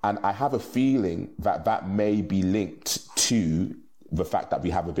 And I have a feeling that may be linked to the fact that we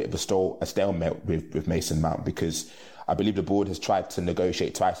have a bit of a stalemate with Mason Mount, because I believe the board has tried to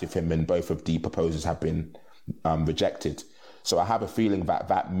negotiate twice with him and both of the proposals have been rejected. So I have a feeling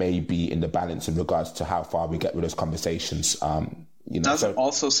that may be in the balance in regards to how far we get with those conversations. Does it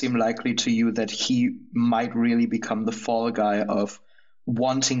also seem likely to you that he might really become the fall guy of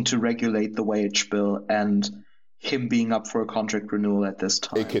wanting to regulate the wage bill and him being up for a contract renewal at this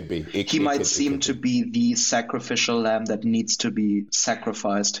time? It could be. He might seem to be the sacrificial lamb that needs to be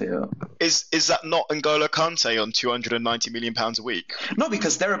sacrificed here. Is that not N'Golo Kante on £290 million a week? No,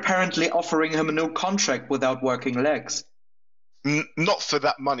 because they're apparently offering him a new contract without working legs. Not for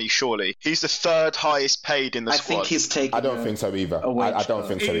that money, surely. He's the 3rd highest paid in the squad. I think he's taking. I don't think so either. I don't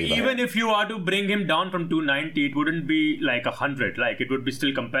think so either. Even if you are to bring him down from 290, it wouldn't be like 100. Like, it would be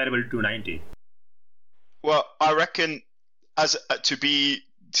still comparable to 290. Well, I reckon, as to be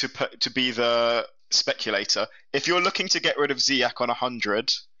the speculator, if you're looking to get rid of Ziyech on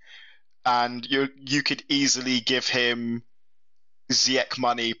 100, and you could easily give him Ziyech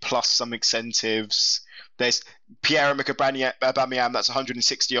money plus some incentives. There's Pierre-Emerick Aubameyang, that's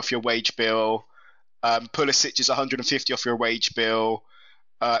 160 off your wage bill. Pulisic is 150 off your wage bill.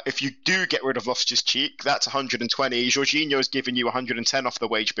 If you do get rid of Loftus-Cheek, that's 120. Jorginho is giving you 110 off the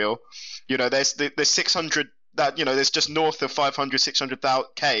wage bill. There's 600 that there's just north of 500,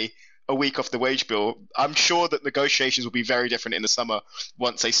 600k a week off the wage bill. I'm sure that negotiations will be very different in the summer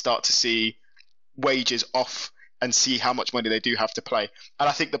once they start to see wages off and see how much money they do have to play. And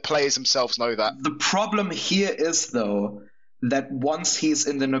I think the players themselves know that. The problem here is, though, that once he's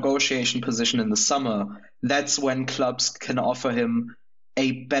in the negotiation position in the summer, that's when clubs can offer him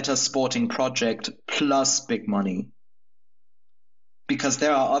a better sporting project plus big money. Because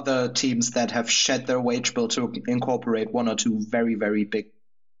there are other teams that have shed their wage bill to incorporate 1 or 2 very, very big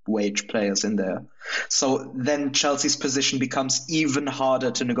wage players in there. So then Chelsea's position becomes even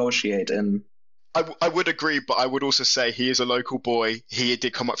harder to negotiate in. I would agree, but I would also say he is a local boy. He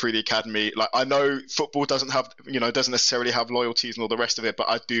did come up through the academy. Like, I know football doesn't necessarily have loyalties and all the rest of it, but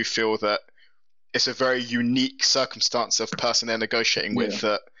I do feel that it's a very unique circumstance of person they're negotiating with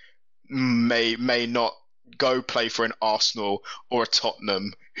that may not go play for an Arsenal or a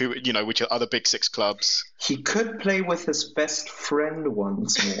Tottenham, who, you know, which are other big six clubs. He could play with his best friend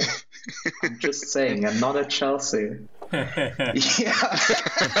once more. I'm just saying, and not at Chelsea. I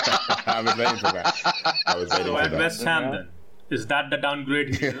was waiting for that. So at West Ham, then, is that the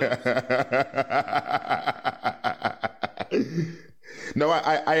downgrade he deserves? No,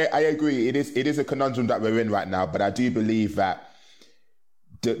 I agree. It is a conundrum that we're in right now, but I do believe that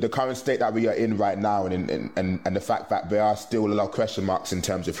the current state that we are in right now, and the fact that there are still a lot of question marks in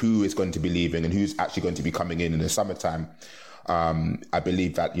terms of who is going to be leaving and who's actually going to be coming in the summertime. I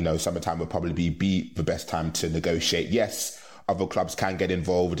believe that, you know, summertime will probably be the best time to negotiate. Yes, other clubs can get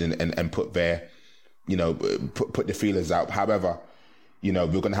involved and put their, you know, put the feelers out. However, you know,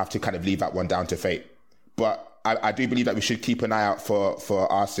 we're going to have to kind of leave that one down to fate. But I do believe that we should keep an eye out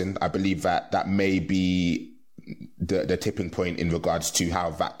for Arsene. I believe that may be the tipping point in regards to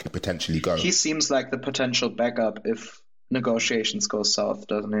how that could potentially go. He seems like the potential backup if negotiations go south,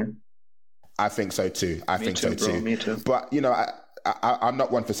 doesn't he? I think so too. Me too. But, you know, I'm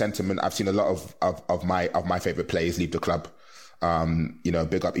not one for sentiment. I've seen a lot of my favorite players leave the club. You know,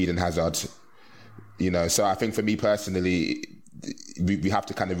 big up Eden Hazard. You know, so I think for me personally, we have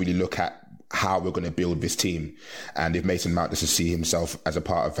to kind of really look at how we're going to build this team. And if Mason Mount doesn't see himself as a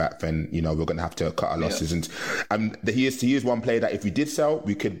part of that, then, you know, we're going to have to cut our losses. And he is one player that if we did sell,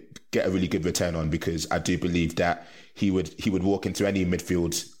 we could get a really good return on, because I do believe that he would walk into any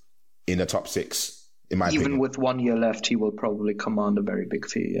midfield in the top six, in my opinion. Even with 1 year left, he will probably command a very big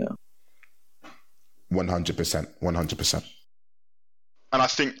fee, 100%. And I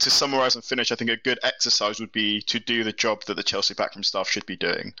think, to summarise and finish, I think a good exercise would be to do the job that the Chelsea backroom staff should be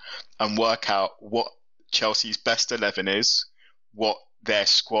doing and work out what Chelsea's best 11 is, what their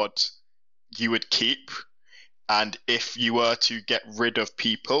squad you would keep, and if you were to get rid of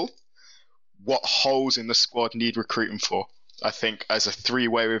people, what holes in the squad need recruiting for. I think as a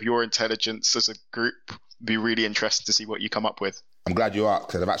three-way with your intelligence as a group, it'd be really interesting to see what you come up with. I'm glad you are,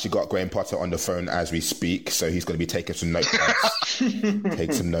 because I've actually got Graham Potter on the phone as we speak, so he's going to be taking some notes.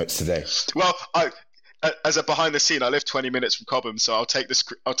 Take some notes today. Well, as a behind the scene, I live 20 minutes from Cobham, so I'll take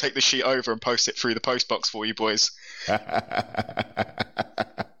the sheet over and post it through the post box for you boys.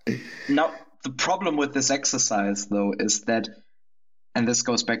 Now, the problem with this exercise, though, is that, and this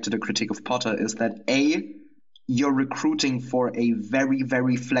goes back to the critique of Potter, is that you're recruiting for a very,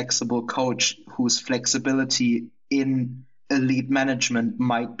 very flexible coach whose flexibility in elite management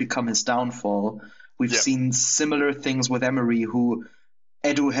might become his downfall. We've seen similar things with Emery, who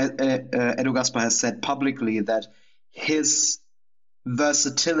Edu Gaspar has said publicly that his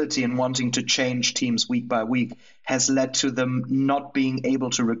versatility in wanting to change teams week by week has led to them not being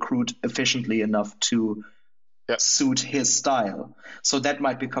able to recruit efficiently enough to suit his style. So that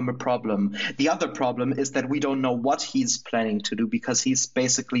might become a problem. The other problem is that we don't know what he's planning to do, because he's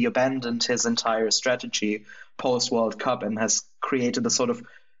basically abandoned his entire strategy post-World Cup and has created a sort of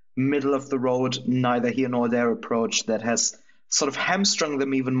middle-of-the-road, neither here nor there approach that has sort of hamstrung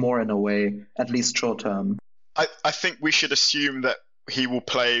them even more in a way, at least short-term. I think we should assume that he will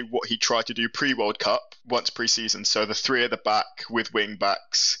play what he tried to do pre-World Cup once pre-season, so the three at the back with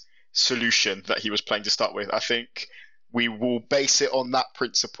wing-backs solution that he was playing to start with. I think we will base it on that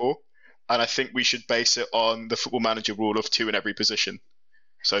principle, and I think we should base it on the Football Manager rule of 2 in every position.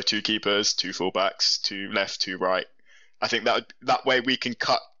 So 2 keepers, 2 fullbacks, 2 left, 2 right. I think that way we can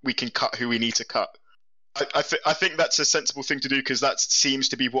cut who we need to cut. I think that's a sensible thing to do, because that seems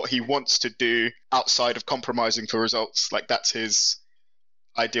to be what he wants to do outside of compromising for results. Like, that's his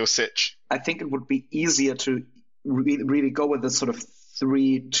ideal sitch. I think it would be easier to really go with this sort of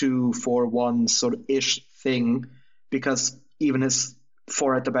 3-2-4-1 sort of ish thing, because even his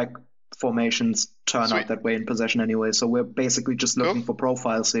 4 at the back formations turn out that way in possession anyway. So we're basically just looking for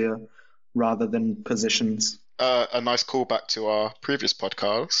profiles here rather than positions. A nice callback to our previous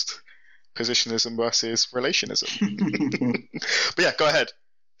podcast, positionism versus relationism. But yeah, go ahead.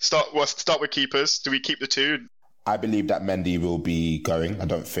 Start with keepers. Do we keep the 2? I believe that Mendy will be going. I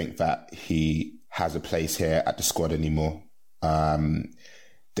don't think that he has a place here at the squad anymore.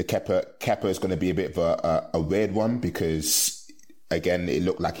 The Kepa is going to be a bit of a weird one, because again, it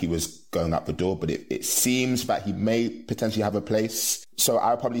looked like he was going out the door, but it seems that he may potentially have a place. So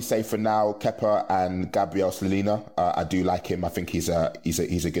I'll probably say for now, Kepa and Gabriel Slonina. I do like him. I think he's a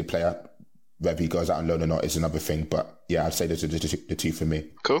good player. Whether he goes out on loan or not is another thing. But yeah, I'd say those are the 2 for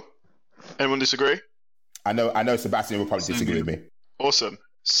me. Cool. Anyone disagree? I know Sebastian will probably disagree with me. Awesome.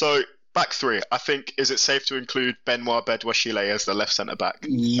 So back 3. I think, is it safe to include Benoit Bedouachile as the left centre back?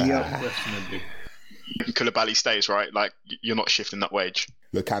 Yeah, definitely. Koulibaly stays, right? Like, you're not shifting that wage.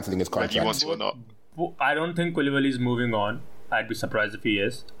 We're cancelling his Whether you want contract. to or not. I don't think Koulibaly is moving on. I'd be surprised if he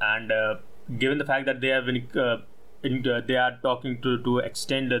is. And given the fact that they have they are talking to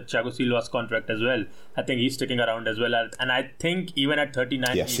extend Thiago Silva's contract as well, I think he's sticking around as well. And I think even at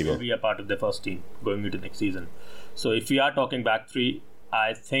 39, Yes, he he will will. be a part of the first team going into next season. So if we are talking back three,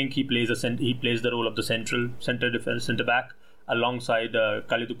 I think he plays the role of the centre back alongside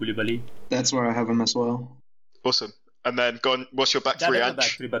Kalidou Koulibaly. That's where I have him as well. Awesome. And then, go on, what's your back That three, is the Ange? back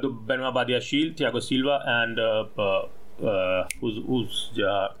three, but Benoit Badiashile, Thiago Silva, and Kalidou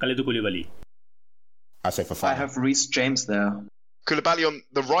Koulibaly. I say for I fun. have Reece James there. Koulibaly on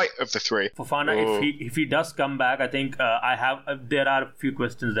the right of the three. Fofana, Oh. if he does come back, I think there are a few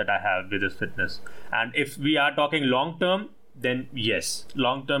questions that I have with his fitness. And if we are talking long term, then yes,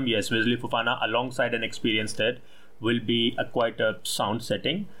 Wesley Fofana alongside an experienced head will be quite a sound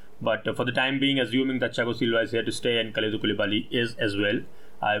setting. But for the time being, assuming that Thiago Silva is here to stay and Kalidou Koulibaly is as well,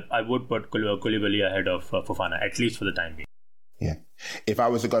 I would put Koulibaly ahead of Fofana, at least for the time being. Yeah. If I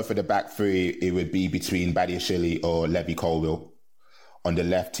was to go for the back three, it would be between Badiashile or Levy Colwill. On the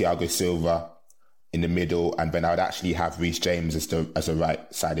left, Thiago Silva. In the middle, and then I would actually have Reece James as a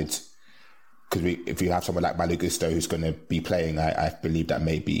right-sided. Because if you have someone like Malo Gusto who's going to be playing, I believe that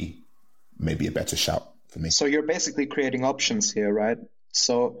may be a better shout for me. So you're basically creating options here, right?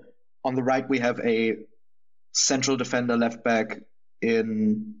 So on the right, we have a central defender left back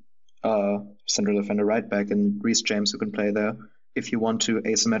in central defender right back in Reece James, who can play there. If you want to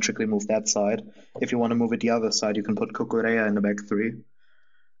asymmetrically move that side, if you want to move it the other side, you can put Cucurella in the back three.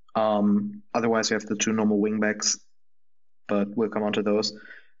 Otherwise, you have the two normal wing backs, but we'll come on to those.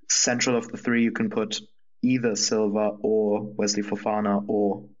 Central of the three, you can put either Silva or Wesley Fofana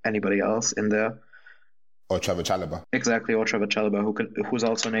or anybody else in there. Or Trevor Chalobah. Exactly, or Trevor Chalobah, who's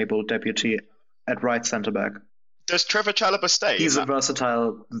also an able deputy at right centre back. Does Trevor Chalobah stay? He's a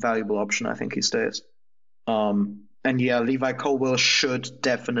versatile, valuable option. I think he stays. And yeah, Levi Colwill should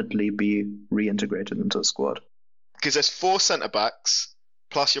definitely be reintegrated into the squad. Because there's 4 centre-backs,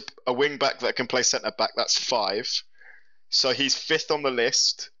 plus a wing-back that can play centre-back, that's 5. So he's 5th on the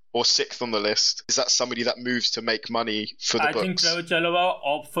list, or 6th on the list. Is that somebody that moves to make money for the I think books? Trevor Chalobah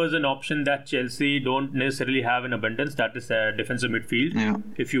offers an option that Chelsea don't necessarily have in abundance. That is defensive midfield. Yeah.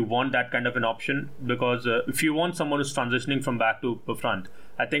 If you want that kind of an option, because if you want someone who's transitioning from back to front,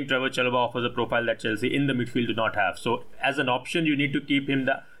 I think Trevor Chalobah offers a profile that Chelsea in the midfield do not have. So as an option, you need to keeping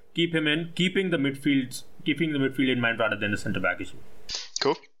the midfield in mind rather than the centre back issue.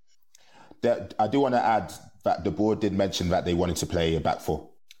 Cool. I do want to add that the board did mention that they wanted to play a back four.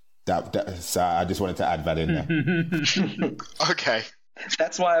 So I just wanted to add that in there. Okay.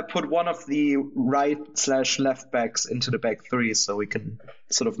 That's why I put one of the right/left backs into the back three, so we can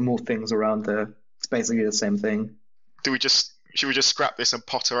sort of move things around there. It's basically the same thing. Should we just scrap this and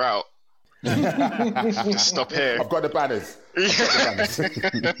potter out? Just stop here. I've got the banners.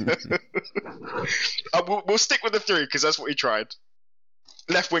 We'll stick with the 3 because that's what he tried.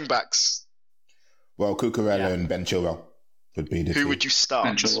 Left wing backs. Well, Cucurella and Ben Chilwell would be the Who two. would you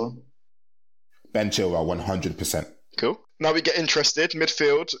start? Ben Chilwell, 100%. Cool. Now we get interested.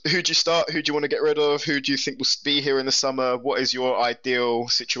 Midfield. Who do you start? Who do you want to get rid of? Who do you think will be here in the summer? What is your ideal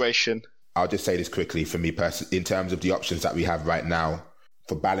situation? I'll just say this quickly for me personally. In terms of the options that we have right now,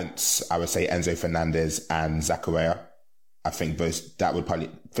 for balance, I would say Enzo Fernandez and Zakaria. I think that would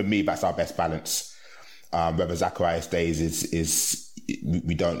probably, for me, that's our best balance. Whether Zakaria stays is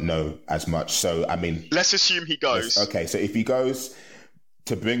we don't know as much. So, I mean... Let's assume he goes. Okay, so if he goes,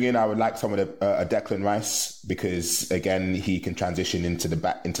 to bring in, I would like someone, a Declan Rice, because, again, he can transition into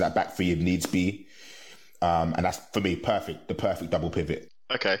that back three if needs be. And that's, for me, the perfect double pivot.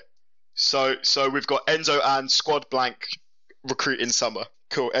 Okay. So we've got Enzo and squad blank recruit in summer.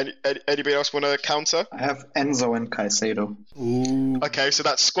 Cool. Anybody else want to counter? I have Enzo and Caicedo. Ooh. Okay, so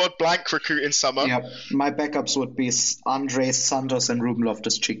that's squad blank recruit in summer. Yeah, my backups would be Andres Santos and Ruben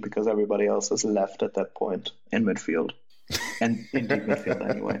Loftus-Cheek because everybody else is left at that point in midfield. And in deep midfield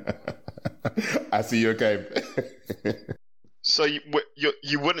anyway. I see your game. So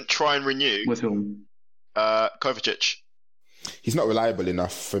you wouldn't try and renew? With whom? Kovacic. He's not reliable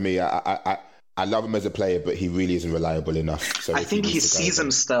enough for me. I love him as a player, but he really isn't reliable enough. So I think he sees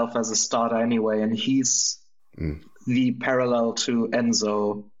himself as a starter anyway, and he's the parallel to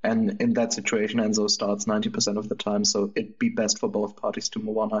Enzo. And in that situation, Enzo starts 90% of the time, so it'd be best for both parties to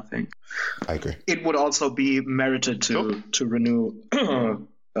move on, I think. I agree. It would also be merited to renew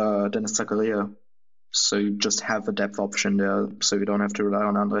Dennis Zakaria So you just have a depth option there, so you don't have to rely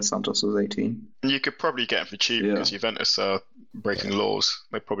on Andres Santos who's 18. And you could probably get him for cheap because Juventus are breaking laws.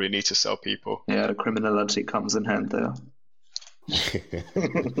 They probably need to sell people. Yeah, the criminality comes in hand there.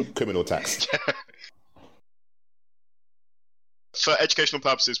 Criminal tax. For educational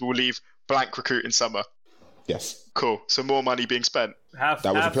purposes, we'll leave blank recruit in summer. Yes. Cool. So more money being spent. Have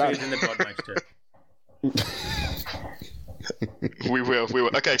faith in the Godmeister. We will.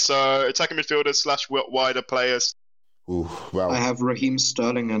 Okay, so attacking midfielders / wider players. Ooh, well. I have Raheem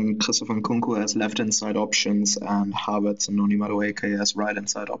Sterling and Christopher Nkunku as left inside options, and Havertz and Noni Madueke as right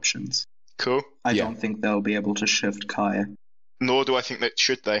inside options. Cool. I don't think they'll be able to shift Kai. Nor do I think that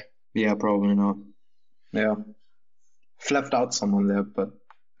should they. Yeah, probably not. Yeah. Left out someone there, but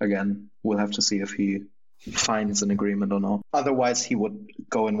again, we'll have to see if he finds an agreement or not. Otherwise, he would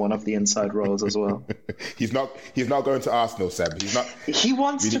go in one of the inside roles as well. He's not going to Arsenal, Seb. He's not. He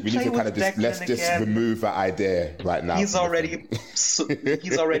wants to play with Declan let's just remove that idea right now. He's already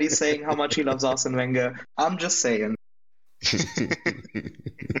saying how much he loves Arsene Wenger. I'm just saying.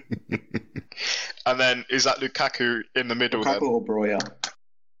 And then is that Lukaku in the middle? Lukaku or Broja?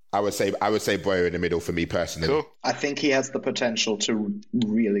 I would say Broja in the middle for me personally. Cool. I think he has the potential to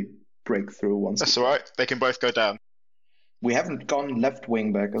really break through once. That's all right. They can both go down. We haven't gone left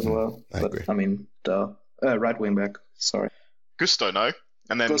wing back as well. I agree. I mean, right wing back. Sorry. Gusto, no.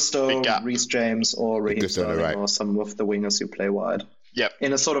 And then Gusto, Reece James, or Raheem Sterling, or some of the wingers who play wide. Yep.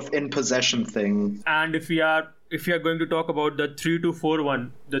 In a sort of in possession thing. And if we are going to talk about the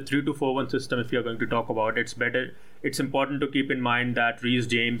 3-2-4-1 system, if you are going to talk about it's important to keep in mind that Reece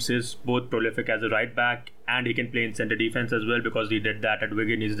James is both prolific as a right back and he can play in centre defence as well, because he did that at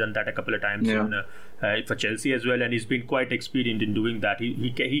Wigan. He's done that a couple of times for Chelsea as well, and he's been quite experienced in doing that.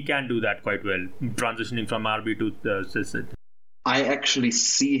 He can do that quite well, transitioning from RB to Sissit. I actually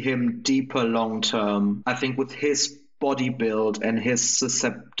see him deeper long term. I think with his body build and his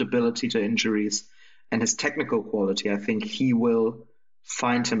susceptibility to injuries and his technical quality, I think he will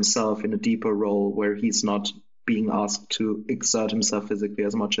find himself in a deeper role where he's not being asked to exert himself physically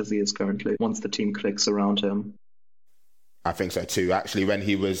as much as he is currently once the team clicks around him. I think so too. Actually, when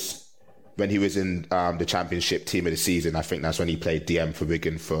he was in the Championship team of the season, I think that's when he played DM for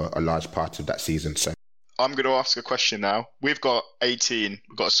Wigan for a large part of that season. So I'm going to ask a question now. We've got 18.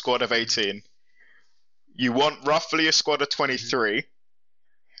 We've got a squad of 18. You want roughly a squad of 23.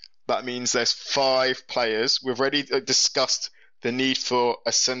 That means there's 5 players. We've already discussed the need for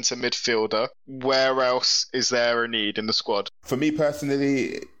a centre midfielder. Where else is there a need in the squad? For me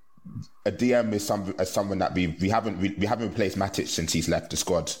personally, a DM is someone that we haven't replaced Matic since he's left the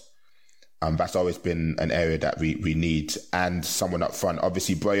squad. That's always been an area that we need, and someone up front.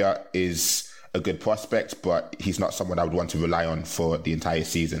 Obviously, Broja is a good prospect, but he's not someone I would want to rely on for the entire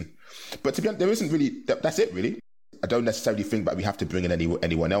season. But to be honest, there isn't really. That's it, really. I don't necessarily think that we have to bring in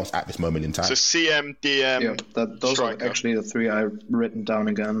anyone else at this moment in time. So CM, DM, those striker. are actually the 3 I've written down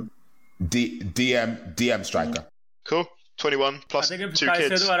again. DM striker. Cool. 21 plus I think if 2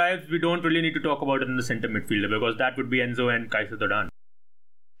 kids. Caicedo arrives, we don't really need to talk about it in the centre midfielder, because that would be Enzo and Caicedo done.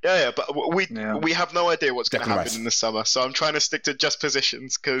 Yeah, but we have no idea what's going to happen Rice. in the summer, so I'm trying to stick to just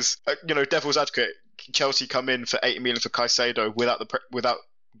positions because devil's advocate, Chelsea come in for 80 million for Caicedo without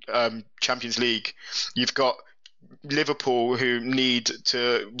Champions League. You've got Liverpool who need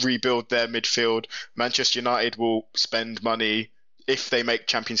to rebuild their midfield. Manchester United will spend money if they make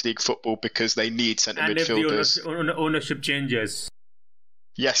Champions League football because they need centre midfielders. If the ownership changes.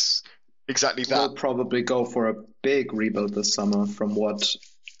 Yes, exactly that. They'll probably go for a big rebuild this summer, from what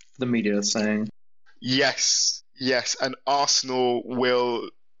the media is saying. Yes, and Arsenal will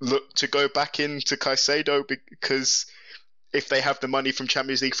look to go back into Caicedo because if they have the money from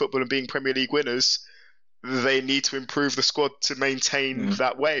Champions League football and being Premier League winners, they need to improve the squad to maintain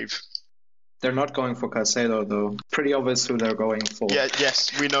that wave. They're not going for Caicedo, though. Pretty obvious who they're going for. Yeah,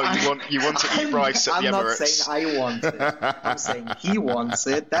 yes, we know you want to eat rice at the Emirates. I'm not saying I want it. I'm saying he wants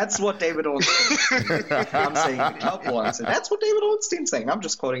it. That's what David Ornstein. I'm saying the club wants it. That's what David Ornstein's saying. I'm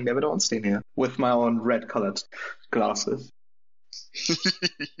just quoting David Ornstein here with my own red-coloured glasses.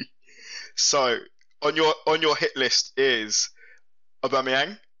 So, on your hit list is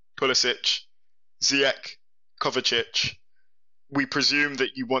Aubameyang, Pulisic, Ziyech, Kovacic. We presume that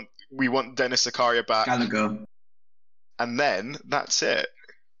we want Dennis Zakaria back. Gallagher. And then that's it.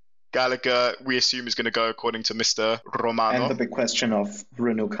 Gallagher, we assume, is going to go according to Mr. Romano. And the big question of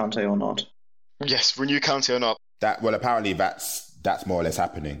renew Kante or not. Yes, renew Kante or not. Apparently that's more or less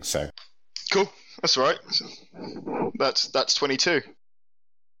happening. So cool. That's all right. That's 22.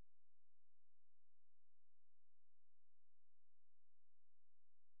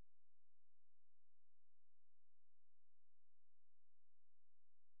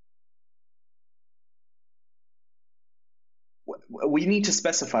 we need to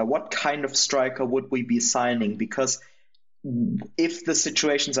specify what kind of striker would we be signing, because if the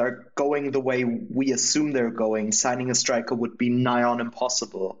situations are going the way we assume they're going, signing a striker would be nigh on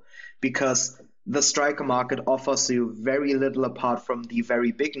impossible, because the striker market offers you very little apart from the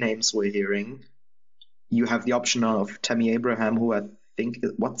very big names we're hearing. You have the option of Tammy Abraham, who I think,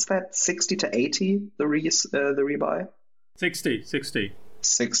 what's that, 60 to 80, the rebuy? 60.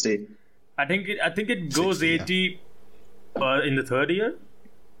 I think it goes 60, 80 in the third year.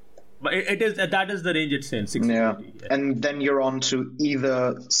 But that is the range it's in, 60 Yeah. 80, yeah. And then you're on to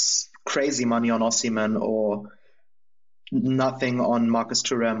either crazy money on Osimhen or nothing on Marcus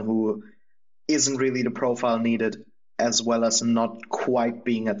Thuram, who isn't really the profile needed, as well as not quite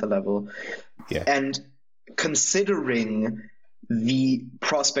being at the level. Yeah. And considering the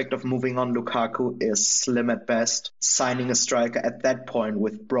prospect of moving on Lukaku is slim at best, signing a striker at that point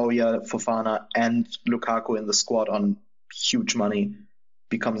with Broja, Fofana and Lukaku in the squad on huge money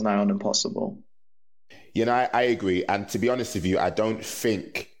becomes nigh on impossible. You know, I agree. And to be honest with you, I don't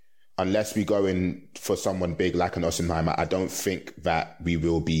think, unless we go in for someone big like an Osimhen, I don't think that we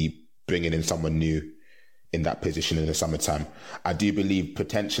will be bringing in someone new in that position in the summertime. I do believe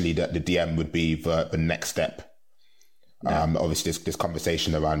potentially that the DM would be the next step. Yeah. Obviously, this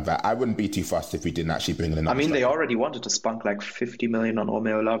conversation around that. I wouldn't be too fussed if we didn't actually bring in another they striker. already wanted to spunk like 50 million on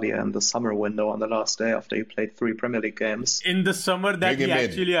Romeo Lavia in the summer window on the last day after he played 3 Premier League games. In the summer that he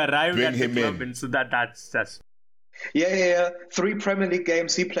actually arrived at the club, and so that's Yeah. 3 Premier League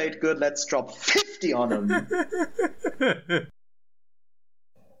games, he played good. Let's drop 50 on him.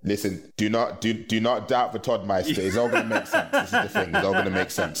 Listen, do not doubt the Toddmeister. It's all going to make sense. This is the thing. It's all going to make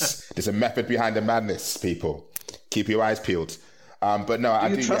sense. There's a method behind the madness, people. Keep your eyes peeled. But no, I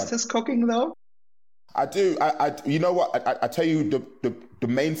do. Do you trust his cooking, though? I do. I you know what? I tell you, the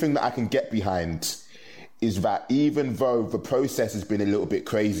main thing that I can get behind is that even though the process has been a little bit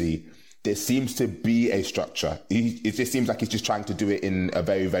crazy, there seems to be a structure. It just seems like he's just trying to do it in a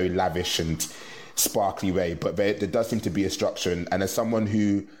very, very lavish and sparkly way. But there does seem to be a structure. And as someone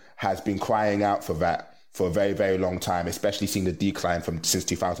who has been crying out for that for a very, very long time, especially seeing the decline since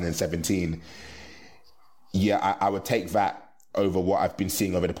 2017, yeah, I would take that over what I've been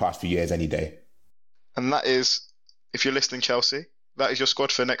seeing over the past few years any day. And that is, if you're listening, Chelsea, that is your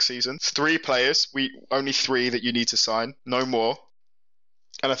squad for next season. 3 players, only 3 that you need to sign, no more.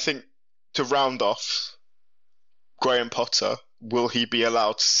 And I think to round off, Graham Potter, will he be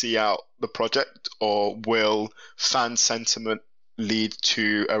allowed to see out the project, or will fan sentiment lead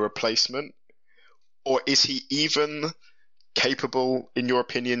to a replacement? Or is he even capable, in your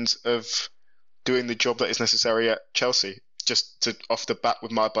opinions, of doing the job that is necessary at Chelsea? Just off the bat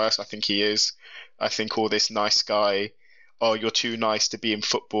with my bias, I think he is. I think all this nice guy, oh, you're too nice to be in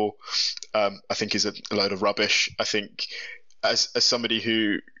football, I think is a load of rubbish. I think as somebody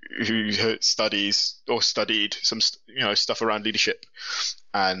who studies or studied some stuff around leadership,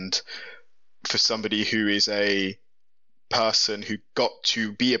 and for somebody who is a person who got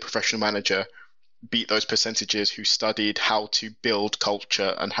to be a professional manager, beat those percentages, who studied how to build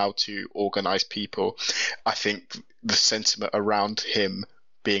culture and how to organize people, I think the sentiment around him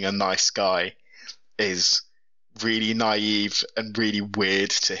being a nice guy is really naive and really weird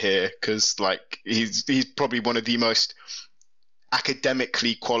to hear, because like he's probably one of the most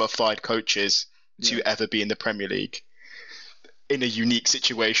academically qualified coaches to ever be in the Premier League, in a unique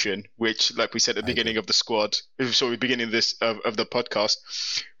situation, which, like we said at the beginning of the squad, beginning of this of the podcast,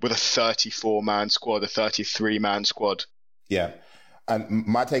 with a 34-man squad, a 33-man squad. Yeah, and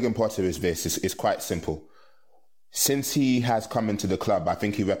my take on Potter is this: is quite simple. Since he has come into the club, I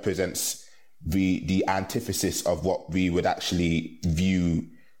think he represents the antithesis of what we would actually view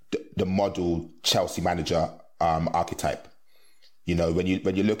the model Chelsea manager archetype. You know, when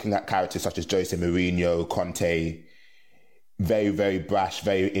you're looking at characters such as Jose Mourinho, Conte, very, very brash,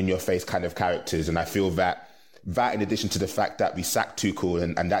 very in-your-face kind of characters. And I feel that in addition to the fact that we sacked Tuchel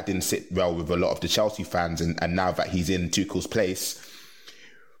and that didn't sit well with a lot of the Chelsea fans, and now that he's in Tuchel's place,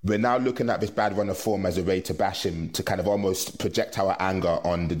 we're now looking at this bad run of form as a way to bash him, to kind of almost project our anger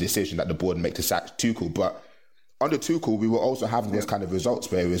on the decision that the board made to sack Tuchel. But under Tuchel, we were also having those kind of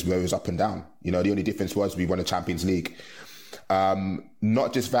results where it was up and down. You know, the only difference was we won a Champions League.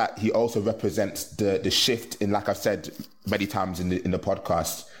 Not just that, he also represents the shift in, like I've said many times in the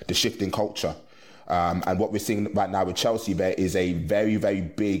podcast, the shift in culture. And what we're seeing right now with Chelsea, there is a very, very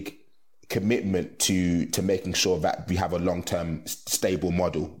big commitment to making sure that we have a long-term stable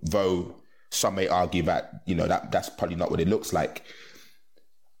model, though some may argue that, you know, that's probably not what it looks like.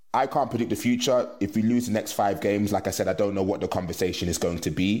 I can't predict the future. If we lose the next 5 games, like I said, I don't know what the conversation is going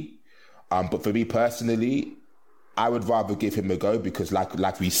to be. But for me personally, I would rather give him a go because,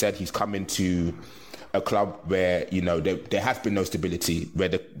 like we said, he's come into a club where there has been no stability, where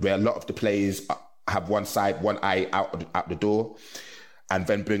a lot of the players have one eye out the door, and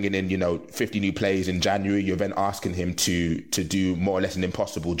then bringing in 50 new players in January, you're then asking him to do more or less an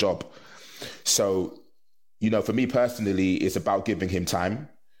impossible job. So, for me personally, it's about giving him time.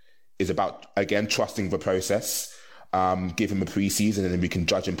 It's about, again, trusting the process. Give him a pre-season, and then we can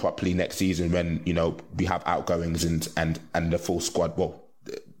judge him properly next season when we have outgoings and the full squad. Well,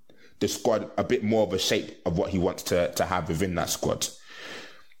 the squad a bit more of a shape of what he wants to have within that squad.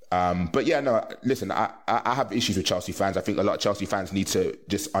 But yeah, no, listen, I have issues with Chelsea fans. I think a lot of Chelsea fans need to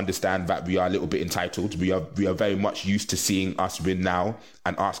just understand that we are a little bit entitled. We are very much used to seeing us win now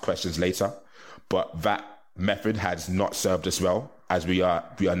and ask questions later, but that method has not served us well, as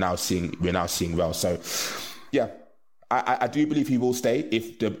we're now seeing well. So yeah. I do believe he will stay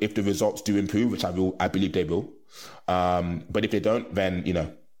if the results do improve, which I believe they will. But if they don't, then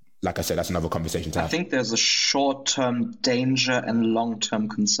like I said, that's another conversation to have. I think there's a short-term danger and long-term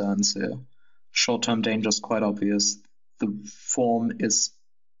concerns here. Short-term danger is quite obvious. The form is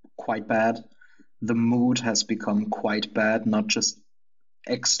quite bad. The mood has become quite bad, not just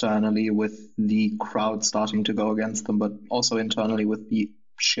externally with the crowd starting to go against them, but also internally with the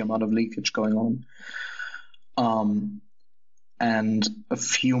sheer amount of leakage going on. And a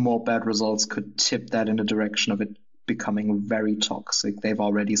few more bad results could tip that in the direction of it becoming very toxic. They've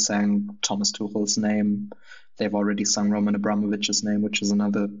already sang Thomas Tuchel's name. They've already sung Roman Abramovich's name, which is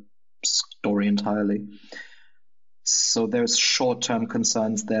another story entirely. So there's short-term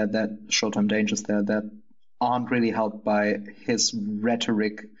concerns there, short-term dangers there that aren't really helped by his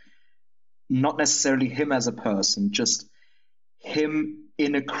rhetoric. Not necessarily him as a person, just him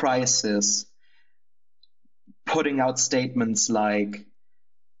in a crisis putting out statements like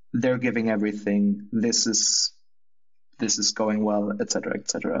they're giving everything, this is going well, etc.,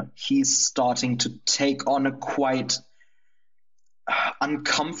 etc. He's starting to take on a quite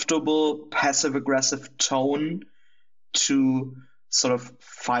uncomfortable, passive-aggressive tone to sort of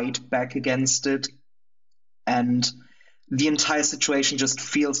fight back against it, and the entire situation just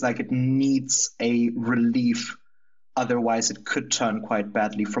feels like it needs a relief. Otherwise, it could turn quite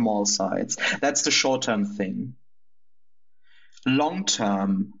badly from all sides. That's the short-term thing.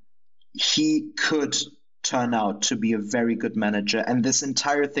 Long-term, he could turn out to be a very good manager, and this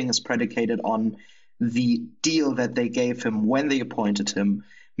entire thing is predicated on the deal that they gave him when they appointed him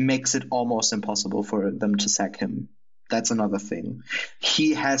makes it almost impossible for them to sack him. That's another thing.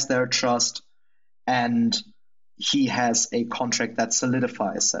 He has their trust, and he has a contract that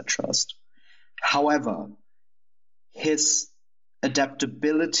solidifies that trust. However, his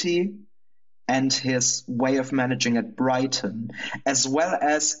adaptability and his way of managing at Brighton, as well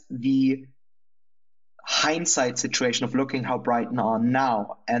as the hindsight situation of looking how Brighton are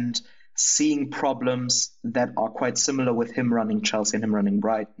now and seeing problems that are quite similar with him running Chelsea and him running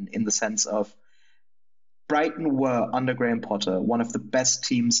Brighton, in the sense of Brighton were, under Graham Potter, one of the best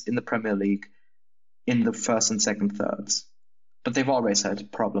teams in the Premier League in the first and second thirds. But they've always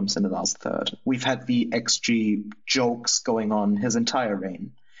had problems in the last third. We've had the XG jokes going on his entire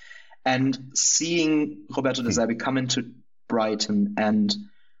reign. And seeing Roberto De Zerbi come into Brighton and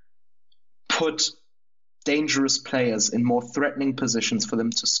put dangerous players in more threatening positions for them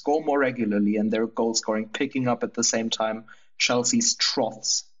to score more regularly and their goal scoring picking up at the same time Chelsea's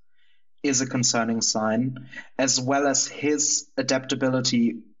troughs is a concerning sign, as well as his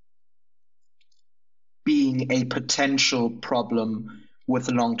adaptability being a potential problem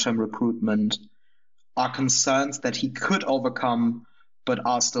with long-term recruitment are concerns that he could overcome but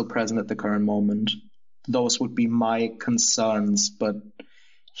are still present at the current moment. Those would be my concerns, but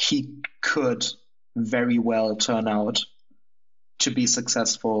he could very well turn out to be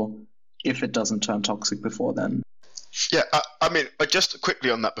successful if it doesn't turn toxic before then. Yeah, I mean, just quickly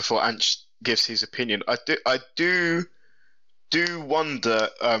on that before Anch gives his opinion, I do wonder.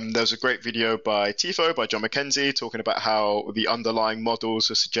 There's a great video by Tifo, by John McKenzie, talking about how the underlying models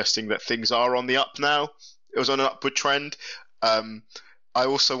are suggesting that things are on the up now. It was on an upward trend. I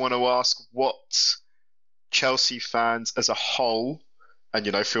also want to ask what Chelsea fans as a whole, and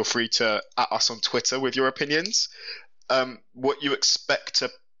feel free to at us on Twitter with your opinions, what you expect a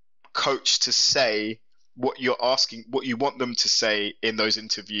coach to say, what you're asking, what you want them to say in those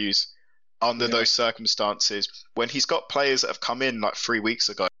interviews under those circumstances, when he's got players that have come in like 3 weeks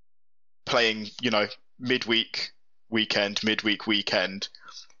ago playing, midweek weekend,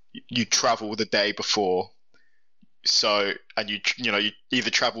 you travel the day before. So, and you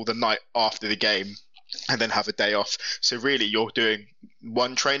either travel the night after the game and then have a day off. So really you're doing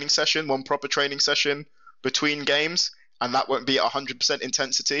one proper training session between games, and that won't be at 100%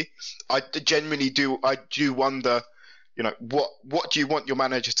 intensity. I genuinely do. I do wonder, what do you want your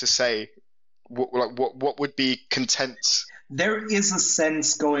manager to say? What would be content? There is a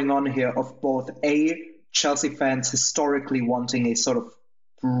sense going on here of both Chelsea fans historically wanting a sort of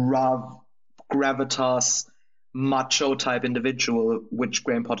gravitas, macho type individual, which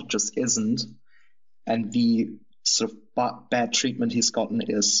Graham Potter just isn't, and the sort of bad treatment he's gotten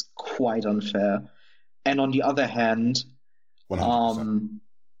is quite unfair. And on the other hand, 100%.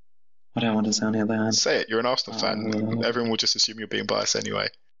 what do I want to say on the other hand? Say it. You're an Arsenal fan. Everyone will just assume you're being biased anyway.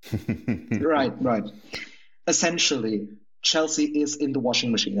 Right. Essentially, Chelsea is in the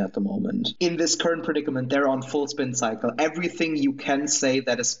washing machine at the moment. In this current predicament, they're on full spin cycle. Everything you can say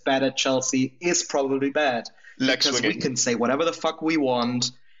that is bad at Chelsea is probably bad. Because we can say whatever the fuck we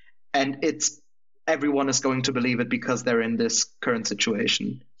want, and everyone is going to believe it because they're in this current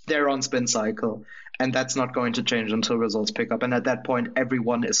situation. They're on spin cycle, and that's not going to change until results pick up. And at that point,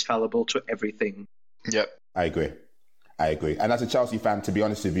 everyone is fallible to everything. Yep. I agree. And as a Chelsea fan, to be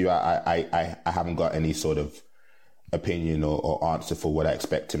honest with you, I haven't got any sort of opinion or answer for what I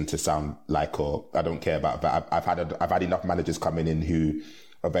expect him to sound like, or I don't care about that. I've had enough managers coming in who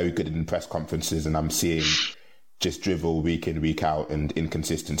are very good in press conferences, and I'm seeing just drivel week in, week out, and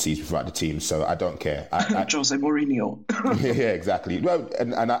inconsistencies throughout the team. So I don't care. Jose Mourinho. Yeah, exactly. Well,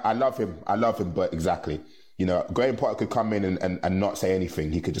 and I love him. But exactly, Graham Potter could come in and not say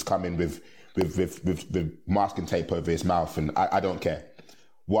anything. He could just come in with masking tape over his mouth, and I don't care.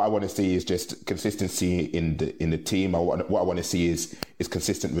 What I want to see is just consistency in the team. What I want to see is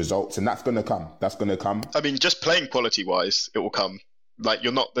consistent results, and that's going to come. I mean, just playing quality wise, it will come. Like,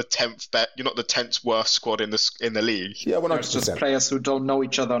 you're not the 10th worst squad in the league. Yeah, 100%. There's just players who don't know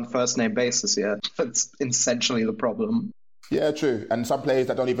each other on first name basis yet. That's essentially the problem. Yeah, true. And some players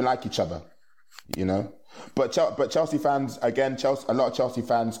that don't even like each other, But Chelsea fans, again, a lot of Chelsea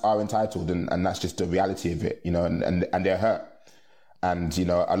fans are entitled, and that's just the reality of it, and they're hurt. And,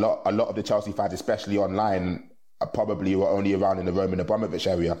 a lot of the Chelsea fans, especially online, probably were only around in the Roman Abramovich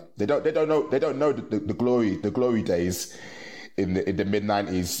area. They don't know the glory days in the mid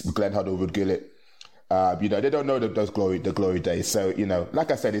 90s, Glenn Hoddlewood Gillett. They don't know those glory days. So,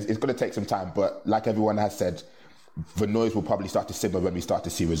 like I said, it's going to take some time, but like everyone has said, the noise will probably start to simmer when we start to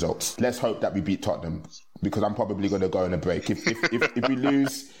see results. Let's hope that we beat Tottenham, because I'm probably going to go on a break. If we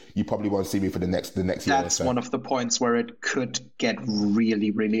lose, you probably won't see me for the next year. That's one of the points where it could get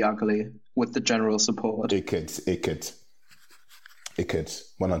really, really ugly with the general support. It could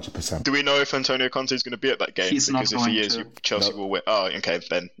 100%. Do we know if Antonio Conte is going to be at that game? He's because not if going he is, to. Chelsea will win. Oh, okay,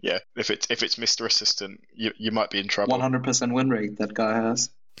 then yeah. If it's Mr. Assistant, you might be in trouble. 100% win rate that guy has.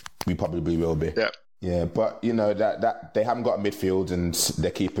 We probably will be. Yeah. Yeah, but that they haven't got midfield, and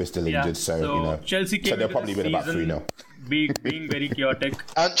their keeper is still injured, so Chelsea came they'll probably win about 3-0. Being very chaotic.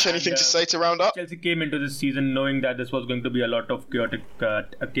 Ange, anything to say to round up? Chelsea came into this season knowing that this was going to be a lot of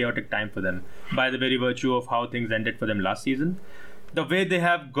chaotic time for them, by the very virtue of how things ended for them last season. The way they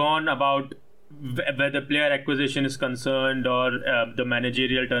have gone about whether player acquisition is concerned or the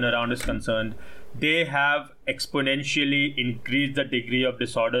managerial turnaround is concerned, they have exponentially increased the degree of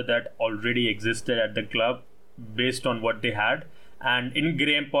disorder that already existed at the club based on what they had. And in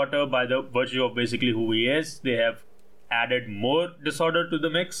Graham Potter, by the virtue of basically who he is, they have added more disorder to the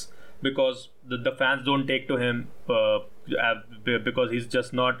mix, because the fans don't take to him because he's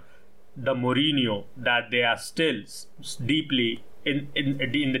just not the Mourinho that they are still deeply in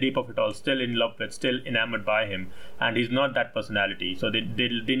the deep of it all, still in love with, still enamored by him, and he's not that personality. So they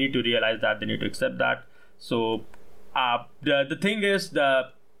need to realize that, they need to accept that. So the thing is,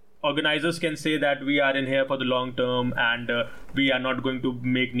 the organizers can say that we are in here for the long term and we are not going to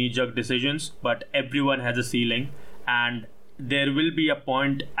make knee-jerk decisions, but everyone has a ceiling, and there will be a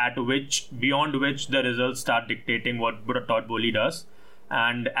point beyond which the results start dictating what Todd Boehly does.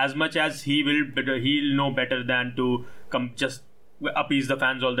 And as much as he'll know better than to just appease the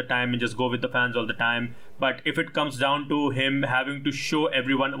fans all the time and just go with the fans all the time. But if it comes down to him having to show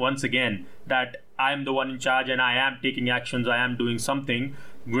everyone once again that I am the one in charge and I am taking actions, I am doing something,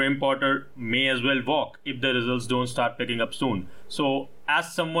 Graham Potter may as well walk if the results don't start picking up soon. So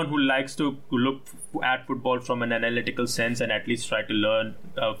as someone who likes to look at football from an analytical sense and at least try to learn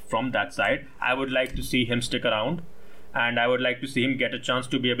from that side, I would like to see him stick around. And I would like to see him get a chance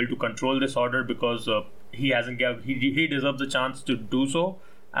to be able to control this order, because he deserves a chance to do so.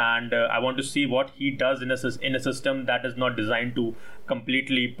 And I want to see what he does in a system that is not designed to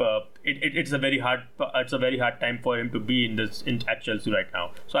completely. It's a very hard time for him to be at Chelsea right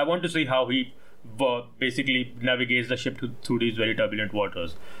now. So I want to see how he basically navigates the ship through these very turbulent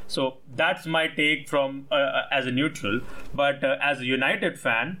waters. So that's my take from as a neutral. But as a United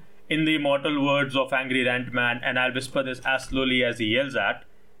fan, in the immortal words of Angry Rant Man, and I'll whisper this as slowly as he yells at,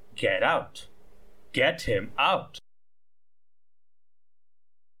 get out. Get him out.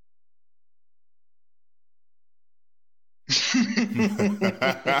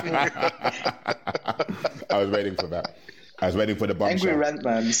 I was waiting for that. I was waiting for the bombshell. Angry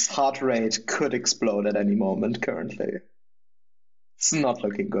Rantman's heart rate could explode at any moment currently. It's not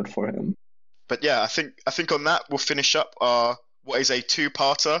looking good for him. But yeah, I think on that we'll finish up our what is a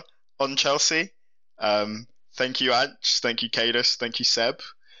two-parter on Chelsea. Thank you, Anch. Thank you, Kadus. Thank you, Seb.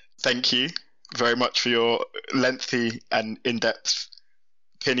 Thank you very much for your lengthy and in-depth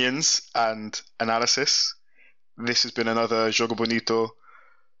opinions and analysis. This has been another Jogo Bonito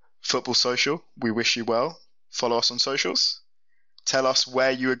Football Social. We wish you well. Follow us on socials. Tell us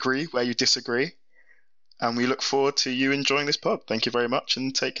where you agree, where you disagree. And we look forward to you enjoying this pod. Thank you very much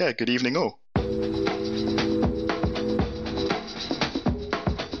and take care. Good evening all.